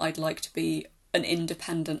within that, I'd like to be an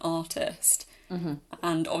independent artist.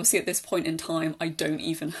 And obviously at this point in time, I don't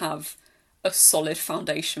even have a solid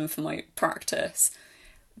foundation for my practice.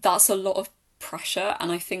 That's a lot of pressure, and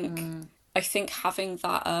I think having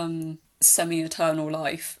that semi-eternal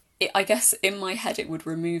life, I guess in my head it would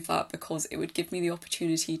remove that, because it would give me the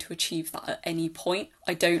opportunity to achieve that at any point.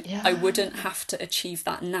 I wouldn't have to achieve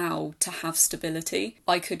that now to have stability.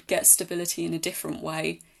 I could get stability in a different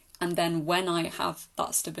way, and then when I have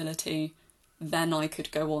that stability, then I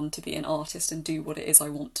could go on to be an artist and do what it is I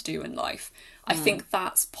want to do in life. I think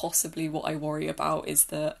that's possibly what I worry about, is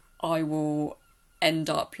that I will end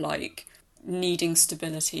up like needing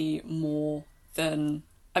stability more than,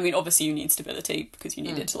 I mean, obviously you need stability because you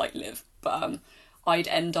need it to like live, but I'd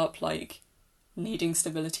end up like needing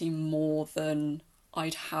stability more than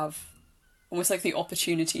I'd have almost like the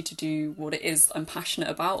opportunity to do what it is I'm passionate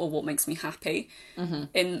about, or what makes me happy.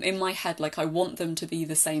 In my head, like, I want them to be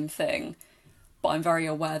the same thing, but I'm very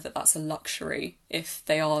aware that that's a luxury if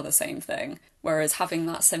they are the same thing. Whereas having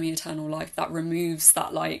that semi-eternal life, that removes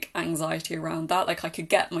that, like, anxiety around that. Like, I could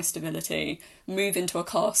get my stability, move into a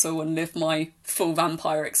castle and live my full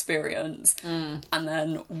vampire experience. And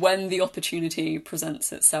then when the opportunity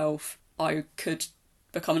presents itself, I could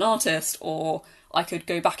become an artist, or I could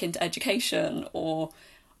go back into education, or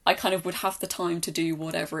I kind of would have the time to do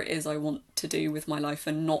whatever it is I want to do with my life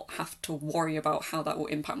and not have to worry about how that will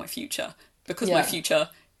impact my future, because my future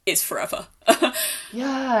is forever.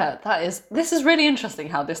 Yeah, this is really interesting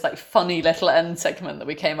how this like funny little end segment that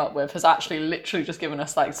we came up with has actually literally just given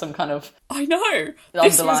us like some kind of I know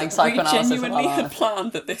underlying psychoanalysis. We genuinely had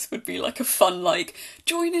planned that this would be like a fun, like,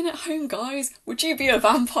 join in at home, guys. Would you be a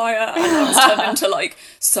vampire? And then it's turned into like,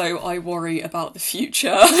 so I worry about the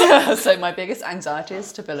future. So my biggest anxiety is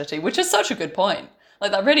stability, which is such a good point.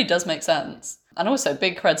 Like, that really does make sense. And also,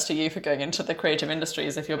 big creds to you for going into the creative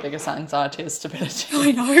industries if your biggest anxiety is stability.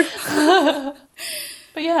 I know.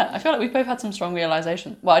 But yeah, I feel like we've both had some strong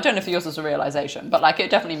realisation. Well, I don't know if yours was a realisation, but like, it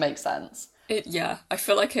definitely makes sense. I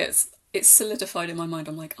feel like it's solidified in my mind.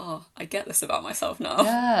 I'm like, I get this about myself now.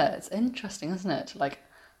 Yeah, it's interesting, isn't it? To like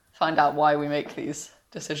find out why we make these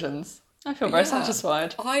decisions. I feel very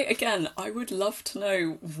satisfied. I would love to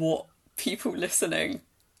know what people listening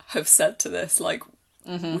have said to this. Like,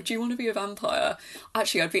 would you want to be a vampire?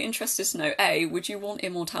 Actually, I'd be interested to know, A, would you want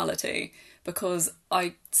immortality? Because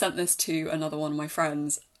I sent this to another one of my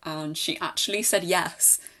friends and she actually said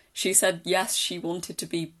yes. She said yes, she wanted to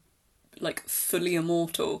be like fully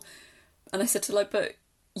immortal. And I said to her, like, but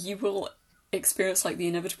you will experience like the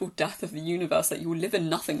inevitable death of the universe, that you will live in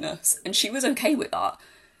nothingness. And she was okay with that.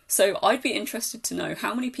 So I'd be interested to know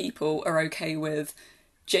how many people are okay with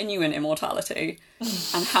genuine immortality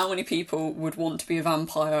and how many people would want to be a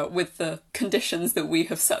vampire with the conditions that we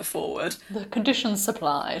have set forward. The conditions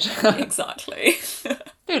supplied. Exactly.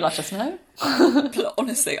 Do let us know.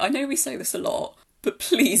 Honestly, I know we say this a lot, but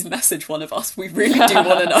please message one of us. We really do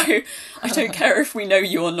want to know. I don't care if we know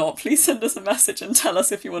you or not. Please send us a message and tell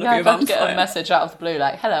us if you want to be a vampire. Get a message out of the blue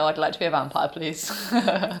like, hello, I'd like to be a vampire, please.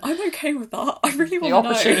 I'm okay with that. I really want to know. The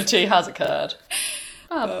opportunity has occurred.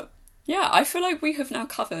 Yeah, I feel like we have now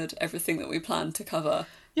covered everything that we planned to cover.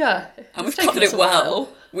 Yeah. And we've covered it well.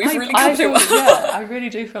 We've really covered it well. Yeah, I really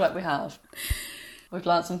do feel like we have. We've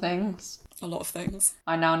learnt some things. A lot of things.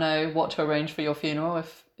 I now know what to arrange for your funeral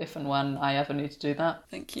if and when I ever need to do that.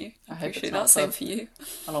 Thank you. I hope appreciate that. Same for you.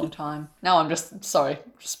 A long time. Now I'm just,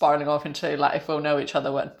 spiralling off into, like, if we'll know each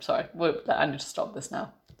other when... I need to stop this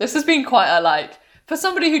now. This has been quite a, like... For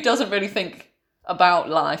somebody who doesn't really think about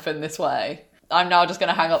life in this way... I'm now just going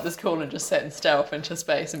to hang up this call and just sit and stare off into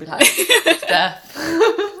space and be like, death.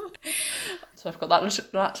 So I've got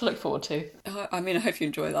that to look forward to. I mean, I hope you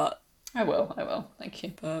enjoy that. I will. Thank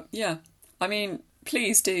you. But yeah, I mean,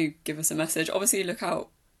 please do give us a message. Obviously, look out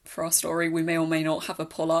for our story. We may or may not have a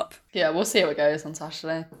pull-up. Yeah, we'll see how it goes on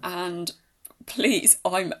Saturday. And please,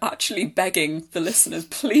 I'm actually begging the listeners,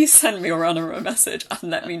 please send me or Anna a message and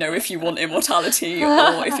let me know if you want immortality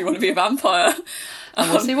or if you want to be a vampire. And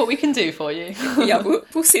we'll see what we can do for you. Yeah,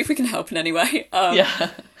 we'll see if we can help in any way.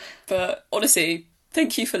 Yeah. But honestly,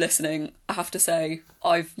 thank you for listening. I have to say,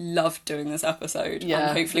 I've loved doing this episode. Yeah,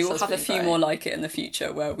 and hopefully we'll have a few great. more like it in the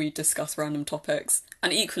future where we discuss random topics.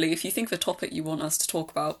 And equally, if you think of a topic you want us to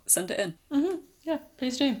talk about, send it in. Mm-hmm. Yeah,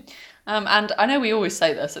 please do. And I know we always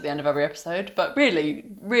say this at the end of every episode, but really,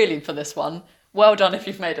 really for this one, well done if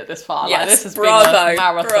you've made it this far. Yes, like, this has bravo, been a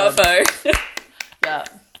marathon. Bravo. Yeah.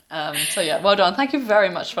 So yeah, well done. Thank you very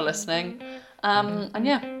much for listening. And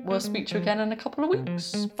yeah, we'll speak to you again in a couple of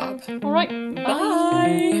weeks. Fab. All right.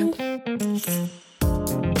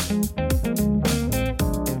 Bye.